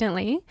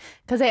instantly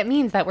because it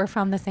means that we're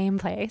from the same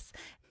place.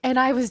 And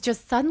I was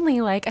just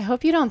suddenly like, I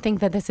hope you don't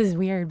think that this is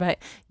weird, but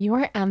you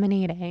are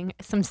emanating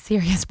some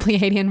serious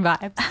Pleiadian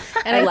vibes.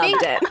 And I loved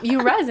think it. you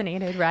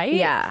resonated, right?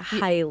 Yeah,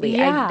 highly.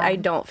 Yeah. I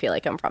don't feel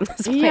like I'm from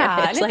this planet. Yeah,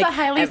 and it's like, a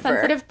highly ever.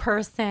 sensitive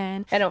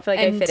person. I don't feel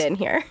like I fit in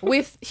here.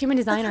 With human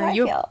designer,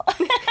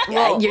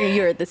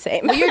 You're the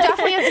same. Well, you're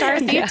definitely a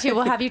starseed too.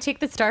 We'll have you take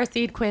the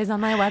starseed quiz on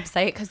my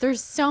website because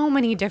there's so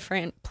many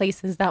different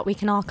places that we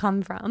can all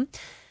come from.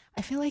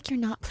 I feel like you're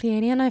not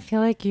Pleiadian. I feel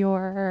like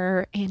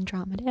you're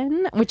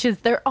Andromedan, which is,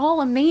 they're all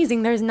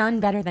amazing. There's none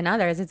better than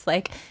others. It's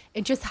like,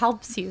 it just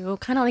helps you,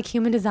 kind of like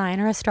human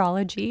design or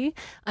astrology,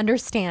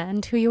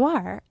 understand who you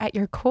are at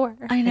your core.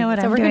 I know what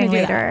so I'm doing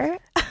later.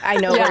 I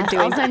know Yes, we're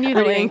doing. I'll send you the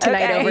We're doing link.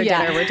 tonight Okay. over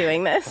Yes. dinner. We're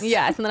doing this.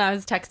 Yes, and then I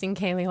was texting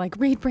Kayleigh like,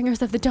 read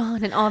Bringers of the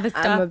Dawn and all this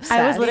stuff. I'm obsessed.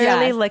 I was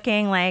literally Yes.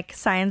 looking like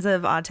signs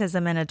of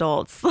autism in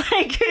adults.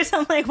 Like,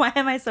 I'm like, why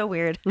am I so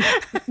weird?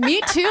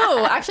 Me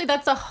too. Actually,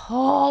 that's a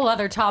whole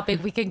other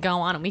topic we could go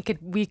on, and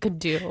we could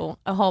do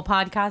a whole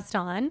podcast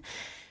on.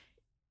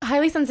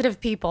 Highly sensitive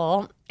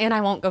people, and I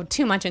won't go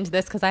too much into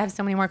this because I have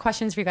so many more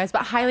questions for you guys,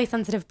 but highly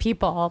sensitive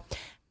people,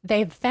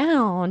 they've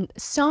found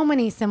so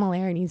many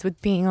similarities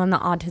with being on the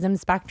autism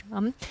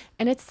spectrum.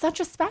 And it's such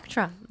a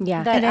spectrum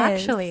Yeah, that it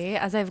is. actually,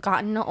 as I've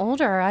gotten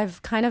older,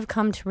 I've kind of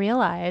come to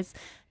realize,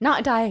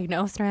 not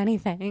diagnosed or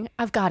anything,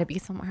 I've got to be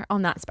somewhere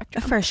on that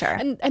spectrum. For sure.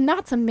 And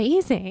that's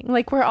amazing.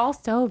 Like, we're all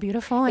so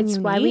beautiful and It's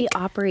unique. why we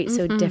operate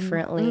so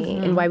differently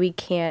and why we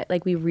can't,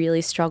 like, we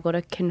really struggle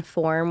to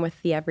conform with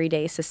the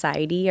everyday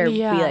society, or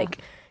Yeah. we like,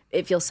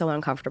 it feels so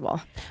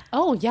uncomfortable.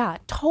 Oh, yeah,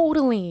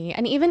 totally.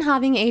 And even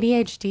having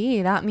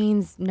ADHD, that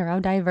means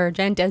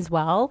neurodivergent as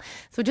well.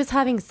 So just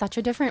having such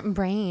a different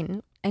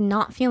brain and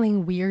not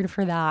feeling weird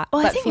for that,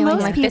 Well, I but think feeling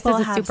most like this is people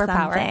a have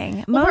superpower.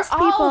 something. Well, Most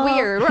we're all people-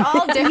 weird. We're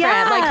all different.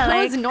 Yeah,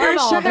 like, who's like,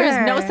 normal? for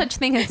There's no sure. such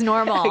thing as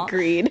normal.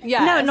 Agreed.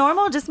 Yeah. No,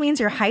 normal just means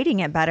you're hiding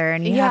it better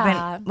and you Yeah.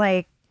 haven't,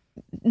 like,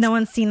 no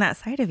one's seen that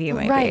side of you,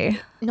 maybe.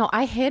 Right. No,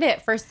 I hid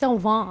it for so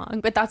long,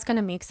 but that's going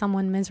to make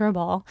someone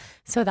miserable.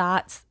 So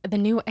that's the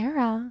new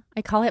era.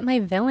 I call it my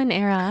villain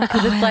era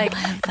because it's like,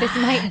 this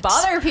might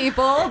bother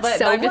people, but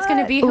So I'm just going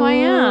to what? be who I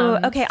am.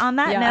 Ooh, okay, on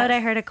that Yes. note, I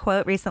heard a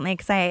quote recently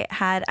because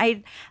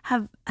I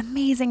have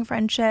amazing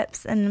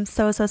friendships and I'm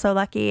so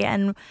lucky.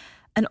 And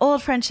an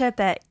old friendship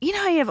that, you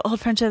know how you have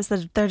old friendships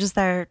that they're just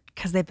there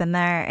because they've been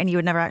there and you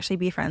would never actually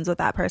be friends with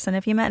that person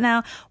if you met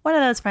now. One of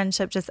those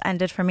friendships just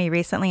ended for me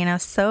recently and I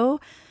was so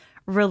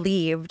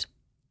relieved.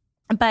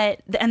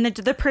 But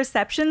the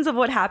perceptions of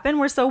what happened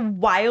were so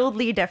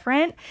wildly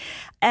different,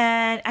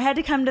 and I had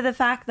to come to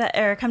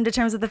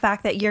terms with the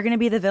fact that you're going to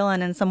be the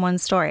villain in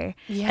someone's story.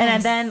 Yes.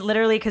 And then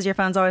literally, because your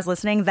phone's always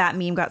listening, that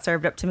meme got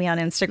served up to me on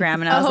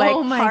Instagram, and I was like,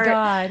 oh my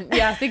God.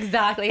 Yes,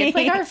 exactly. It's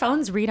like our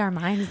phones read our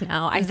minds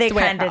now. I They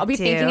swear. kinda I'll be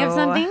thinking of do.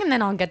 something and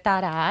then I'll get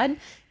that ad.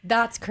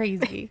 That's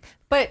crazy.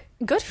 But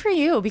good for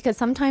you, because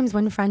sometimes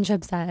when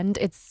friendships end,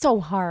 it's so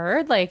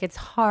hard. Like, it's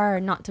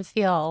hard not to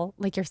feel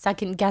like you're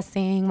second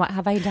guessing. What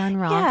have I done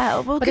wrong? Yeah,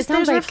 well, But it because sounds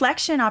there's like,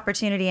 reflection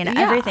opportunity in Yeah.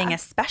 everything,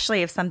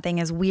 especially if something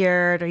is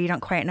weird or you don't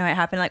quite know what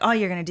happened. Like, all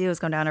you're going to do is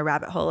go down a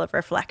rabbit hole of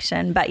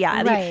reflection. But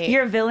yeah, Right.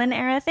 your villain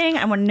era thing,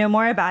 I want to know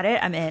more about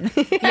it. I'm in.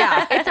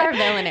 yeah, it's our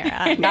villain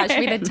era. That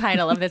should be the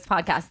title of this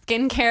podcast.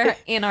 Skincare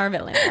in our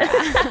villain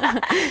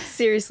era.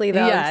 Seriously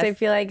though, Yes. 'cause I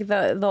feel like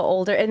the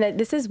older, and that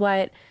this is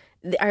what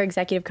our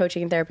executive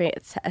coaching and therapy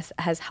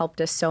has helped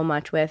us so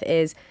much with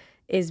is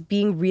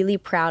being really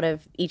proud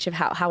of each of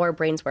how our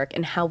brains work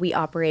and how we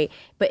operate,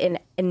 but in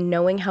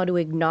knowing how to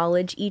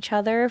acknowledge each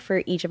other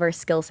for each of our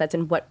skill sets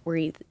and what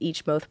we're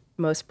each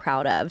most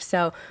proud of.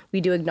 So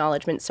we do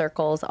acknowledgement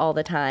circles all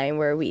the time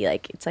where we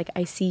it's like,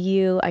 I see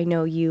you, I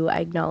know you, I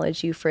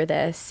acknowledge you for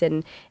this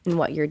and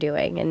what you're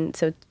doing. And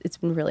so it's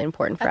been really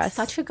important for That's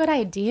us. such a good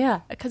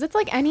idea, because it's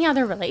like any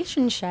other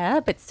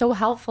relationship. It's so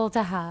helpful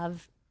to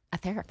have a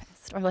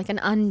therapist or like an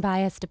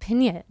unbiased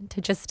opinion to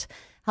just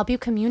help you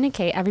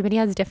communicate. Everybody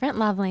has different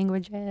love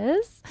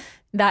languages.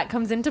 That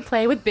comes into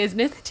play with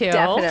business too.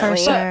 Definitely. For But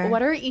sure.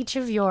 what are each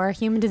of your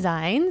human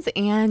designs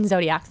and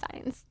zodiac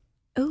signs?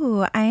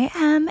 Ooh, I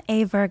am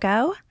a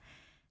Virgo,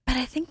 but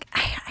I think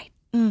I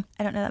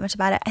I don't know that much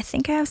about it. I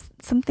think I have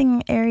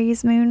something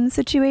Aries moon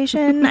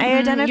situation. I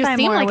identify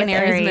more like with an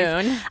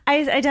Aries moon.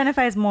 I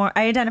identify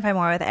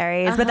more with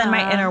Aries, but then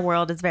my inner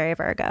world is very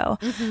Virgo.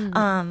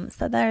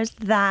 So there's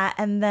that,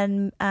 and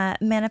then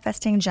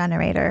manifesting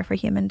generator for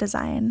human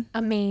design.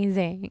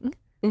 Amazing.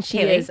 And she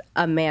Kayleigh? is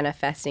a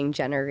manifesting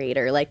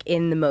generator, like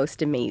in the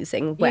most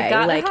amazing way. You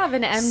gotta like, have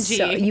an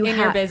MG in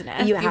your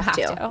business. You have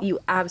to. You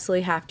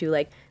absolutely have to.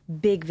 Like,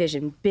 big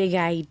vision, big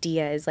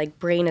ideas. Like,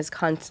 brain is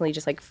constantly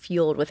just like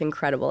fueled with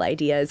incredible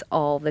ideas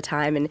all the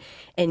time.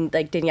 And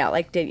like Danielle,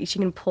 like she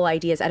can pull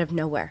ideas out of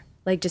nowhere.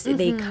 Like, just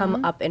they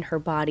come up in her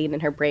body and in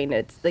her brain.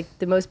 It's like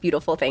the most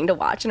beautiful thing to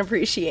watch and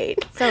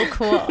appreciate. So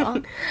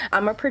cool.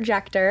 I'm a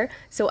projector,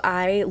 so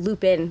I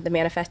loop in the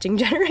manifesting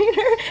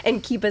generator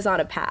and keep us on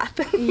a path.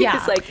 Yeah.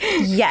 It's like,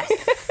 yes.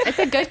 It's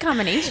a good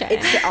combination.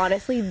 It's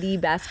honestly the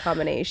best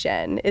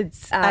combination.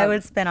 It's I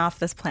would spin off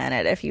this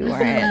planet if you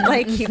weren't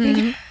like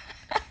keeping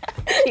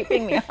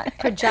me on.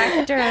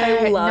 Projector,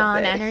 love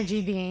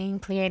non-energy being,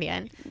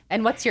 Pleiadian.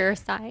 And what's your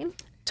sign?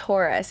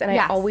 Taurus, and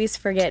Yes. I always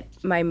forget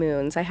my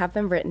moons. I have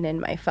them written in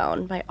my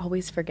phone, but I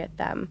always forget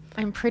them.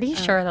 I'm pretty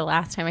sure the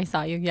last time I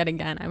saw you yet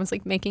again, I was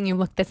like making you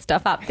look this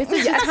stuff up. This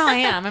is just how I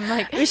am. I'm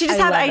like, We should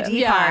just have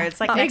ID cards,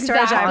 like next to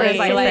our driver's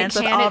license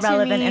with all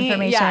relevant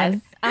information.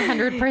 Yes,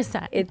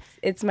 100%.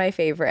 It's my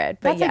favorite,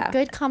 but That's a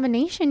good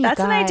combination, you That's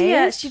guys. an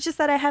idea. She just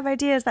said I have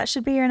ideas. That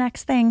should be your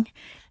next thing.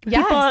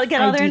 Yes. People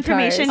get all their ID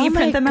information. cards. You Oh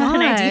print my them out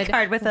an ID God.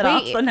 card with it Wait,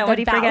 all, so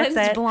nobody the forgets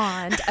Balanced it.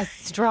 Blonde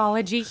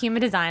astrology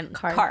human design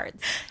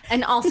cards,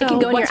 and also can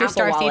go in what's your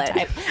your Apple starseed wallet.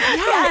 type?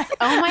 Yes.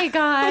 Oh my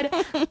God.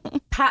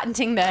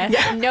 Patenting this.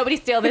 Nobody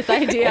steal this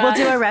idea. We'll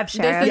do a rev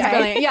share. This is okay?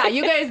 brilliant. Yeah,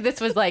 you guys, this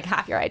was like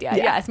half your idea.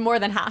 Yes, more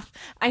than half.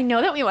 I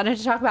know that we wanted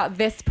to talk about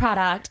this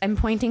product. I'm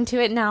pointing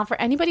to it now for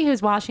anybody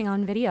who's watching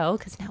on video,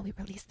 because now we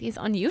release these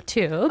on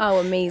YouTube. Oh,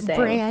 amazing.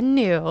 Brand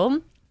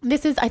new.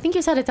 This is, I think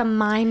you said it's a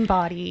mind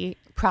body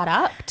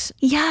product.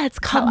 Yeah, it's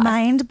called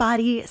Mind,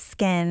 Body,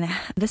 Skin.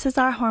 This is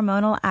our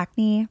hormonal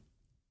acne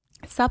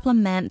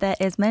supplement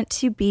that is meant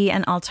to be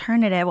an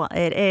alternative. Well,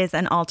 it is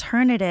an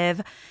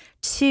alternative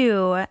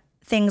to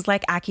things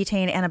like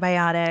Accutane,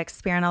 antibiotics,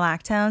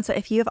 spironolactone. So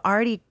if you've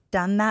already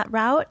done that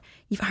route,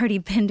 you've already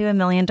been to a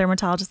million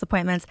dermatologist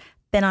appointments,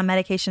 been on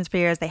medications for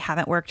years, they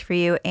haven't worked for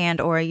you, and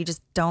or you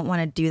just don't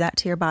want to do that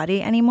to your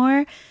body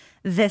anymore,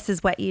 this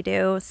is what you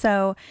do.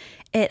 So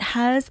it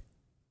has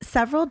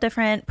several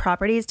different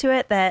properties to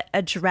it that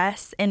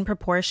address in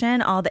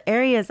proportion all the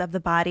areas of the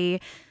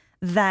body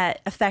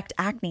that affect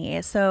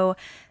acne. So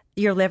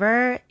your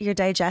liver, your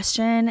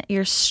digestion,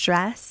 your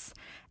stress,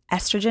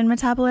 estrogen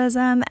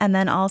metabolism, and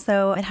then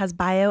also it has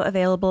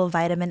bioavailable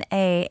vitamin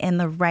A in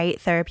the right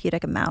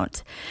therapeutic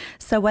amount.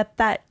 So what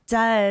that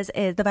does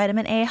is the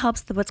vitamin A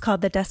helps what's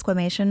called the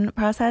desquamation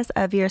process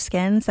of your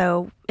skin.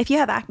 So if you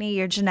have acne,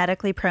 you're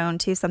genetically prone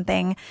to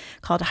something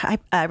called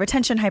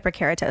retention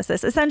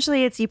hyperkeratosis.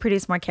 Essentially, it's you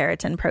produce more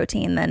keratin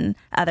protein than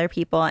other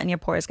people and your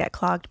pores get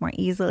clogged more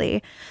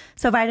easily.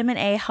 So vitamin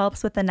A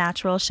helps with the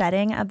natural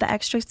shedding of the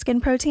extra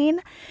skin protein.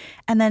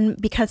 And then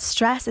because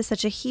stress is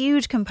such a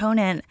huge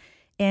component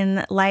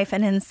in life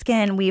and in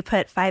skin, we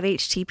put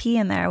 5-HTP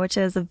in there, which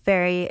is a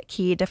very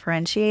key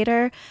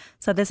differentiator.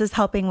 So this is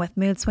helping with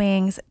mood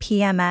swings,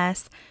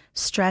 PMS,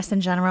 stress in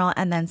general,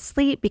 and then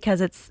sleep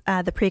because it's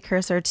the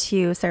precursor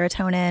to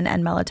serotonin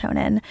and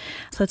melatonin.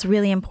 So it's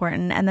really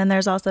important. And then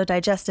there's also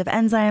digestive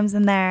enzymes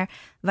in there,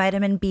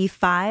 vitamin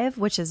B5,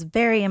 which is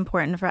very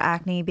important for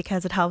acne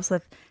because it helps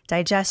with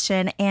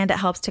digestion and it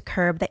helps to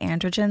curb the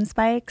androgen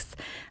spikes.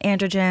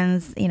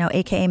 Androgens,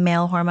 AKA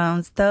male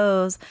hormones,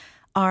 those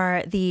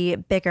are the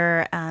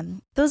bigger,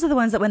 those are the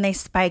ones that when they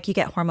spike, you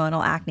get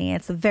hormonal acne.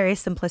 It's a very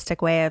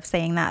simplistic way of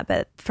saying that,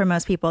 but for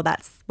most people,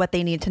 that's what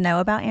they need to know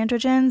about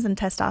androgens and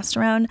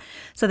testosterone.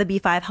 So the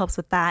B5 helps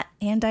with that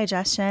and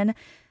digestion.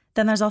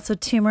 Then there's also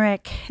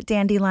turmeric,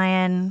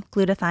 dandelion,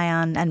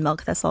 glutathione, and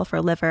milk thistle for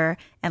liver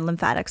and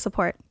lymphatic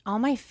support. All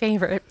my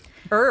favorite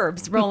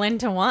herbs roll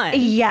into one.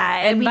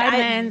 Yeah. And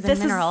vitamins and this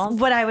minerals. is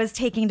what I was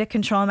taking to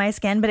control my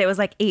skin, but it was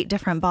like 8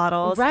 different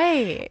bottles.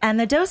 Right. And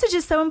the dosage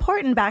is so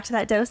important, back to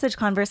that dosage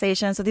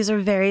conversation. So these are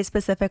very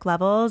specific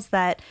levels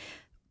that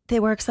they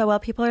work so well.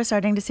 People are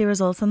starting to see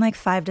results in like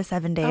 5 to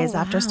 7 days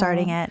after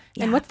starting it.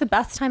 Yeah. And what's the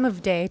best time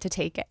of day to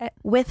take it?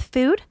 With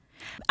food?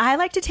 I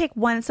like to take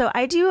one. So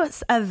I do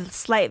a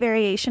slight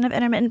variation of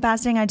intermittent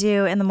fasting. I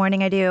do in the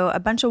morning, I do a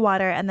bunch of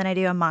water and then I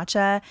do a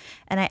matcha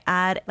and I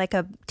add like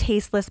a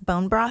tasteless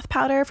bone broth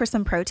powder for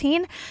some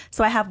protein.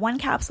 So I have one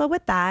capsule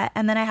with that.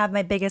 And then I have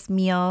my biggest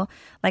meal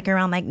like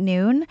around like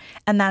noon.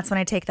 And that's when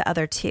I take the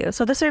other 2.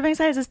 So the serving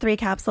size is 3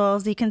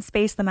 capsules. You can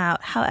space them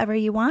out however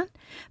you want.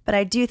 But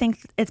I do think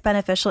it's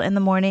beneficial in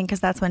the morning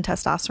because that's when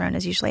testosterone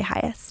is usually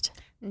highest.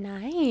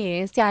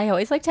 Nice. Yeah, I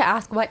always like to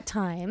ask what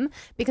time,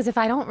 because if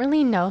I don't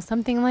really know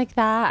something like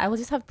that, I will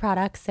just have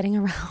products sitting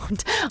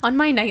around on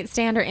my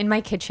nightstand or in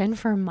my kitchen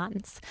for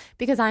months,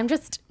 because I'm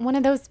just one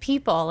of those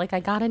people. Like, I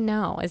gotta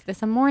know, is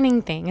this a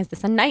morning thing? Is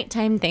this a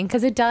nighttime thing?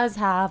 Because it does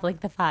have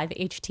like the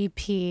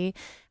 5-HTP.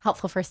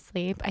 helpful for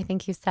sleep, I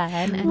think you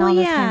said, and all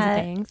those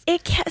kinds of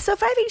things. So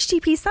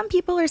 5-HTP, some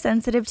people are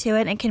sensitive to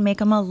it and it can make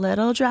them a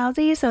little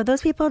drowsy. So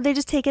those people, they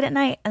just take it at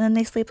night and then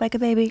they sleep like a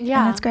baby.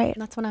 Yeah, and that's great.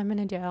 That's what I'm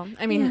going to do.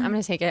 I mean, I'm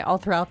going to take it all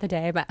throughout the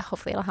day, but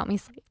hopefully it'll help me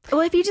sleep.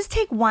 Well, if you just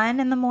take one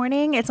in the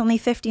morning, it's only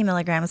 50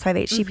 milligrams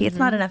 5-HTP. It's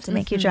not enough to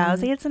make you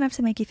drowsy. It's enough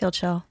to make you feel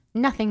chill.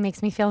 Nothing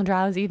makes me feel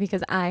drowsy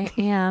because I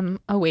am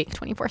awake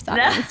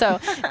 24/7. So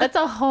that's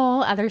a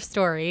whole other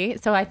story.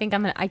 So I think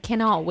I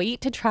cannot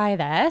wait to try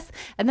this.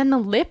 And then the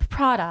lip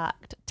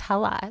product,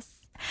 tell us.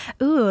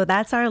 Ooh,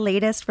 that's our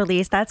latest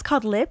release. That's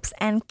called Lips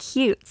and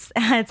Cutes.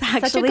 It's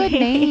actually such a good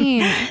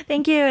name.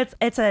 Thank you.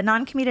 It's a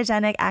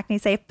non-comedogenic, acne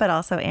safe, but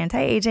also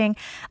anti-aging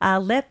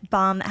lip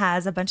balm that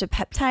has a bunch of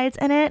peptides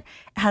in it.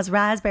 It has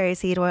raspberry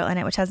seed oil in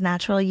it, which has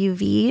natural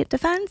UV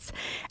defense.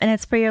 And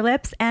it's for your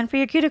lips and for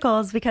your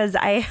cuticles, because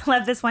I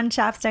love this one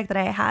chapstick that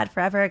I had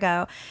forever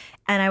ago.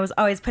 And I was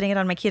always putting it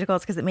on my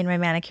cuticles because it made my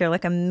manicure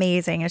look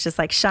amazing. It's just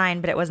like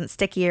shine, but it wasn't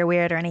sticky or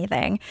weird or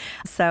anything.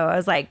 So I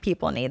was like,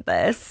 people need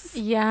this.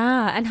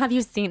 Yeah. And have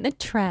you seen the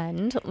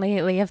trend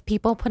lately of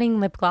people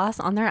putting lip gloss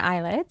on their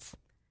eyelids?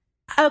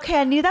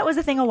 Okay, I knew that was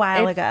a thing a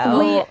while ago.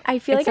 Wait, I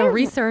feel it's like a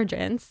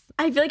resurgence.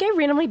 I feel like I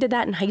randomly did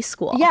that in high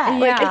school. Yeah,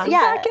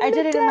 I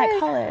did it in my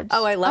college.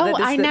 Oh, I love it.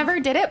 I never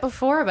did it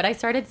before, but I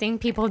started seeing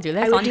people do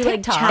this I would on do,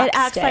 TikTok. like, it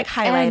acts like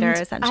highlighter,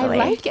 essentially.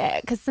 I like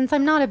it because since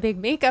I'm not a big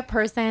makeup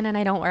person and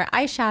I don't wear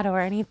eyeshadow or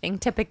anything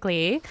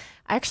typically,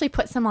 I actually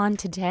put some on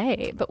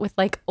today, but with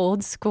like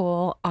old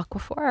school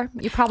Aquaphor.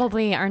 You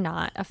probably are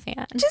not a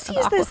fan. Just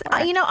use this.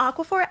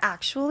 Aquaphor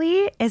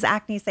actually is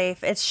acne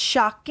safe. It's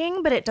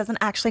shocking, but it doesn't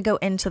actually go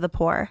into the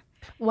pore.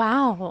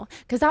 Wow.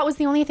 Because that was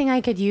the only thing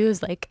I could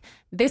use. Like,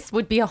 this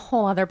would be a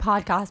whole other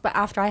podcast. But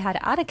after I had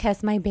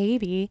Atticus, my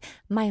baby,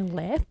 my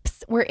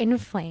lips were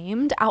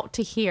inflamed out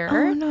to here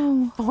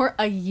for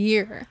a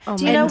year.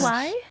 Do you know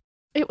why?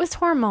 It was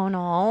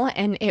hormonal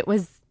and it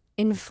was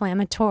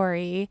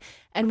inflammatory.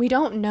 And we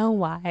don't know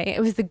why. It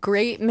was the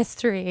great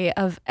mystery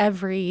of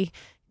every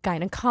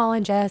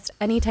gynecologist,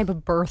 any type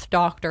of birth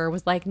doctor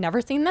was like,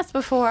 never seen this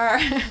before.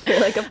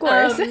 You're like, of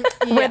course.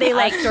 Were they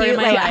like cute,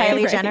 like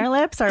Kylie Jenner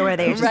lips, or were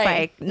they just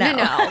like no?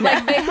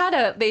 Like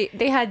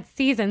they had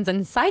seasons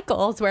and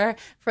cycles where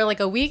for like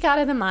a week out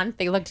of the month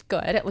they looked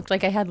good. It looked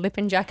like I had lip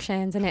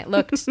injections and it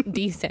looked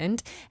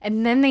decent,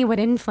 and then they would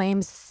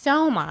inflame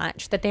so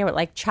much that they were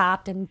like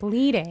chapped and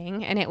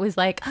bleeding, and it was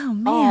like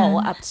all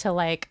up to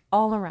like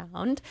all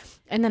around.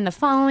 And then the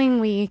following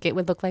week, it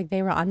would look like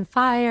they were on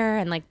fire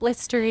and like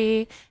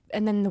blistery.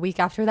 And then the week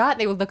after that,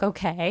 they would look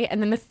okay.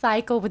 And then the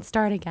cycle would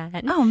start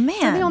again. Oh, man.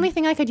 So the only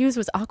thing I could use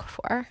was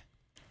Aquaphor.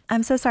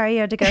 I'm so sorry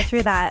you had to go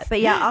through that.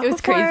 But yeah, Aquaphor, it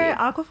was crazy.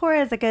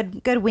 Aquaphor is a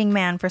good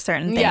wingman for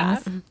certain things.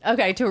 Yeah.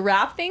 Okay, to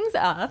wrap things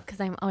up,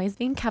 because I'm always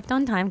being kept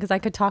on time because I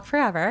could talk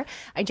forever.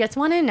 I just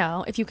want to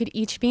know if you could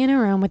each be in a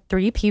room with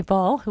 3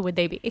 people, who would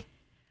they be?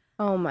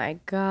 Oh my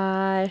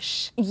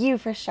gosh. You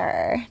for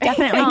sure.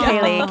 Definitely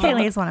Kayleigh.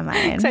 Kayleigh is one of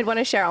mine. Because I'd want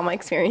to share all my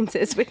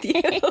experiences with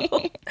you.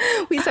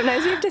 we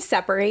have to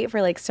separate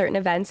for like certain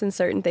events and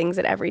certain things,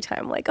 and every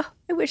time like, oh,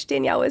 I wish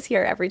Danielle was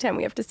here. Every time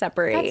we have to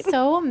separate. That's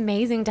so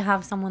amazing to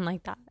have someone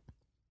like that.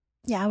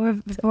 Yeah,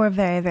 we're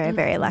very, very,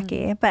 very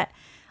lucky. But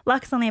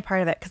luck's only a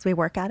part of it because we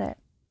work at it.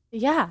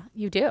 Yeah,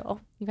 you do.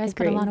 You guys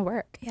put a lot of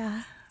work.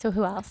 Yeah. So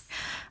who else?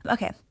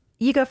 Okay,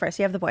 you go first.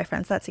 You have the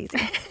boyfriends. That's easy.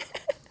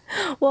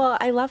 Well,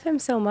 I love him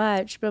so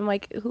much, but I'm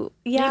like, who?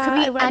 Yeah,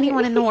 you could be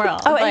anyone in the world.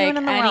 Oh, like, anyone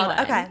in the world.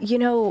 Okay. You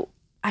know,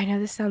 I know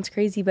this sounds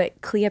crazy,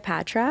 but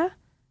Cleopatra,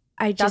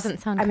 doesn't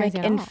sound crazy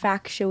I'm like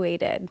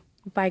infatuated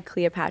by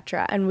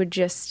Cleopatra and would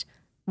just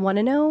want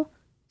to know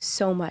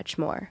so much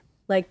more,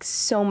 like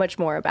so much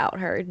more about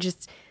her.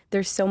 Just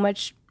there's so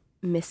much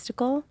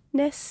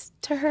mysticalness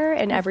to her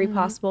in every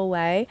possible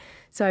way.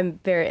 So I'm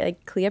very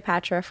like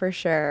Cleopatra for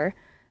sure.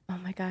 Oh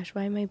my gosh,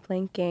 why am I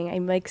blanking?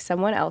 I'm like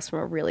someone else from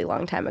a really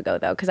long time ago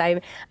though, because I'm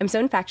so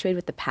infatuated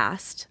with the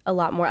past a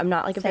lot more. I'm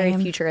not like a very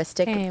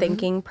futuristic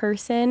thinking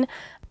person.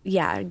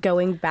 Yeah,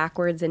 going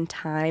backwards in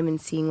time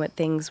and seeing what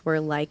things were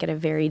like at a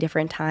very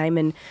different time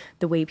and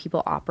the way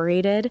people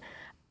operated.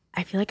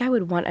 I feel like I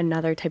would want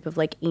another type of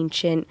like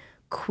ancient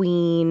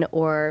queen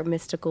or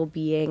mystical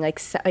being,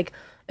 like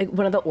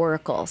one of the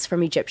oracles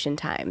from Egyptian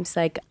times,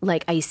 like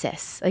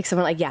Isis, like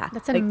someone like, yeah.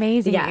 That's an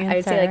amazing answer. I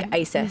would say like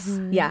Isis.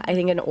 Yeah, I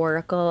think an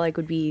oracle like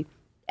would be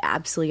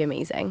absolutely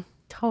amazing.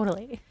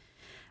 Totally.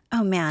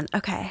 Oh man,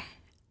 okay.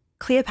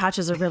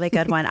 Cleopatra's a really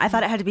good one. I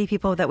thought it had to be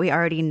people that we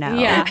already know.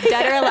 Yeah,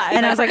 dead or alive.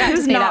 And I was like,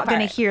 who's not going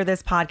to hear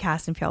this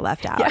podcast and feel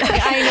left out? Yeah,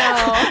 I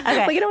know.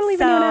 Okay, like, I don't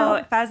leave anyone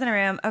out. If I was in a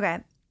room, okay.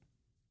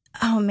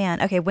 Oh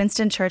man, okay,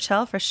 Winston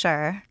Churchill for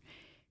sure.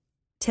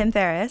 Tim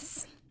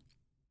Ferriss.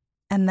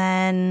 And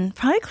then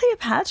probably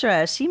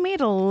Cleopatra. She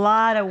made a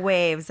lot of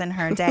waves in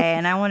her day,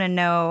 and I want to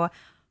know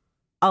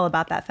all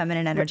about that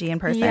feminine energy in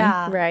person.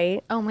 Yeah.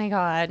 Right? Oh my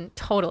God,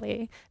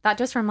 totally. That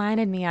just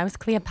reminded me, I was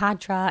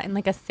Cleopatra in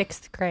like a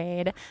 6th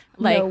grade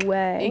like no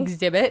way.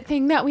 exhibit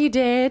thing that we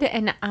did,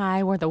 and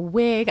I wore the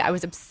wig. I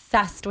was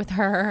obsessed with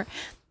her.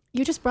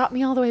 You just brought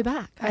me all the way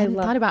back. I hadn't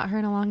thought about her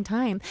in a long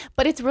time.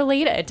 But it's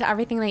related to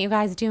everything that you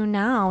guys do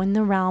now in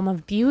the realm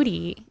of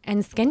beauty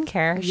and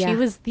skincare. Yeah. She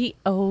was the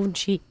OG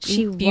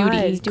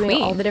beauty was doing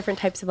queen. All the different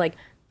types of like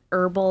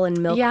herbal and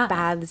milk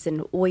baths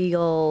and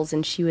oils.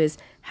 And she was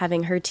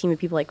having her team of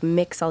people like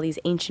mix all these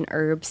ancient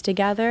herbs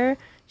together.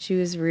 She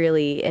was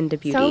really into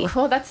beauty. So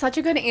cool. That's such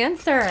a good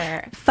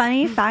answer.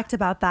 Funny fact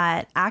about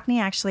that, acne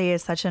actually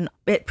is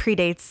it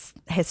predates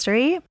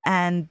history.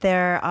 And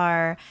there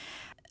are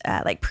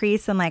like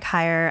priests and like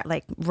higher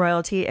like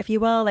royalty, if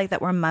you will, like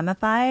that were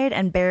mummified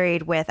and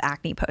buried with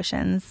acne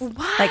potions.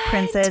 What? Like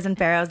princes and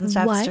pharaohs and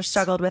stuff just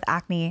struggled with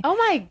acne. Oh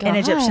my God. In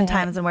Egyptian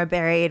times and were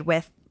buried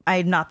with,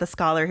 I'm not the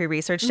scholar who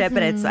researched it,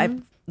 but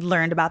I've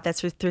learned about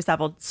this through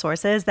several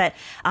sources that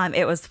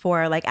it was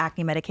for like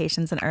acne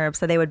medications and herbs.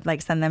 So they would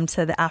like send them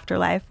to the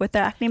afterlife with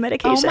their acne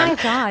medication. Oh my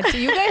God. So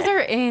you guys are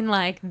in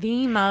like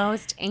the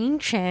most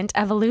ancient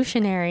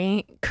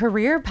evolutionary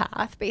career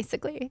path,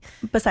 basically.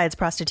 Besides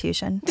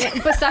prostitution.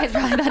 Besides,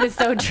 that is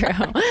so true.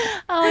 Oh,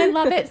 I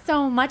love it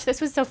so much.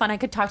 This was so fun. I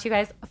could talk to you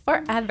guys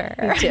forever.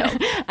 Me too.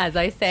 As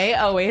I say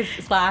always,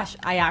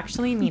 I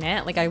actually mean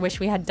it. Like I wish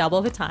we had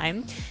double the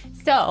time.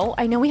 So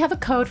I know we have a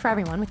code for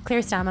everyone with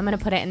Clearstem. I'm going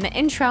to put it in the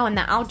intro and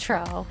the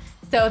outro.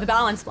 So the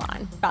Balance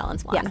Blonde.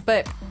 Yeah.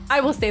 But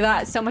I will say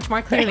that so much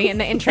more clearly in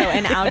the intro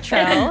and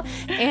outro.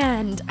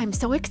 And I'm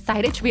so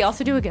excited. Should we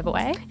also do a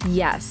giveaway?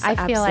 Yes, I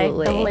feel like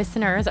the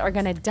listeners are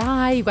going to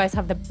die. You guys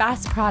have the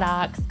best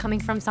products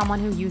coming from someone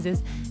who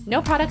uses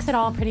no products at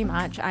all, pretty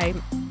much. I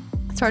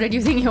started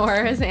using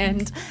yours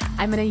and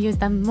I'm going to use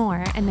them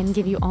more and then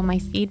give you all my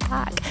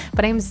feedback.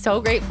 But I'm so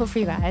grateful for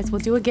you guys. We'll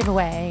do a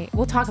giveaway.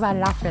 We'll talk about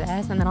it after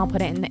this and then I'll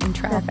put it in the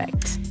intro.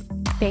 Perfect.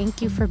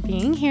 Thank you for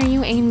being here,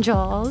 you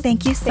angels.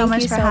 Thank you so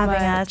much for having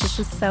us. This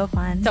was so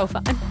fun. So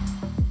fun.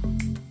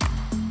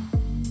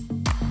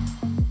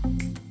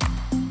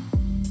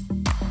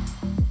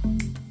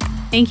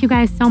 Thank you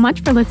guys so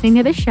much for listening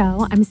to the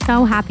show. I'm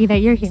so happy that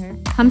you're here.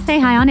 Come say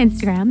hi on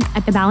Instagram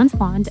at The Balance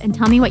Blonde and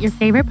tell me what your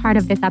favorite part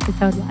of this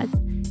episode was.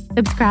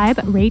 Subscribe,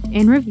 rate,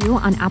 and review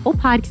on Apple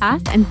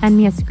Podcasts and send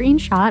me a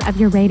screenshot of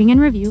your rating and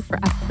review for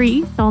a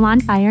free Soul on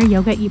Fire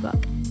yoga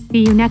ebook.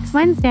 See you next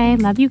Wednesday.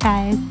 Love you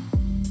guys.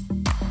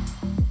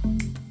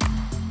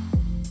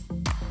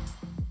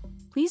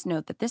 Please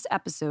note that this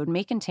episode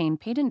may contain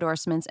paid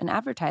endorsements and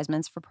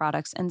advertisements for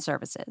products and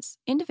services.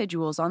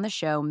 Individuals on the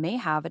show may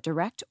have a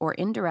direct or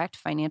indirect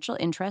financial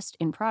interest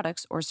in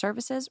products or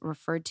services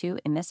referred to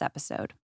in this episode.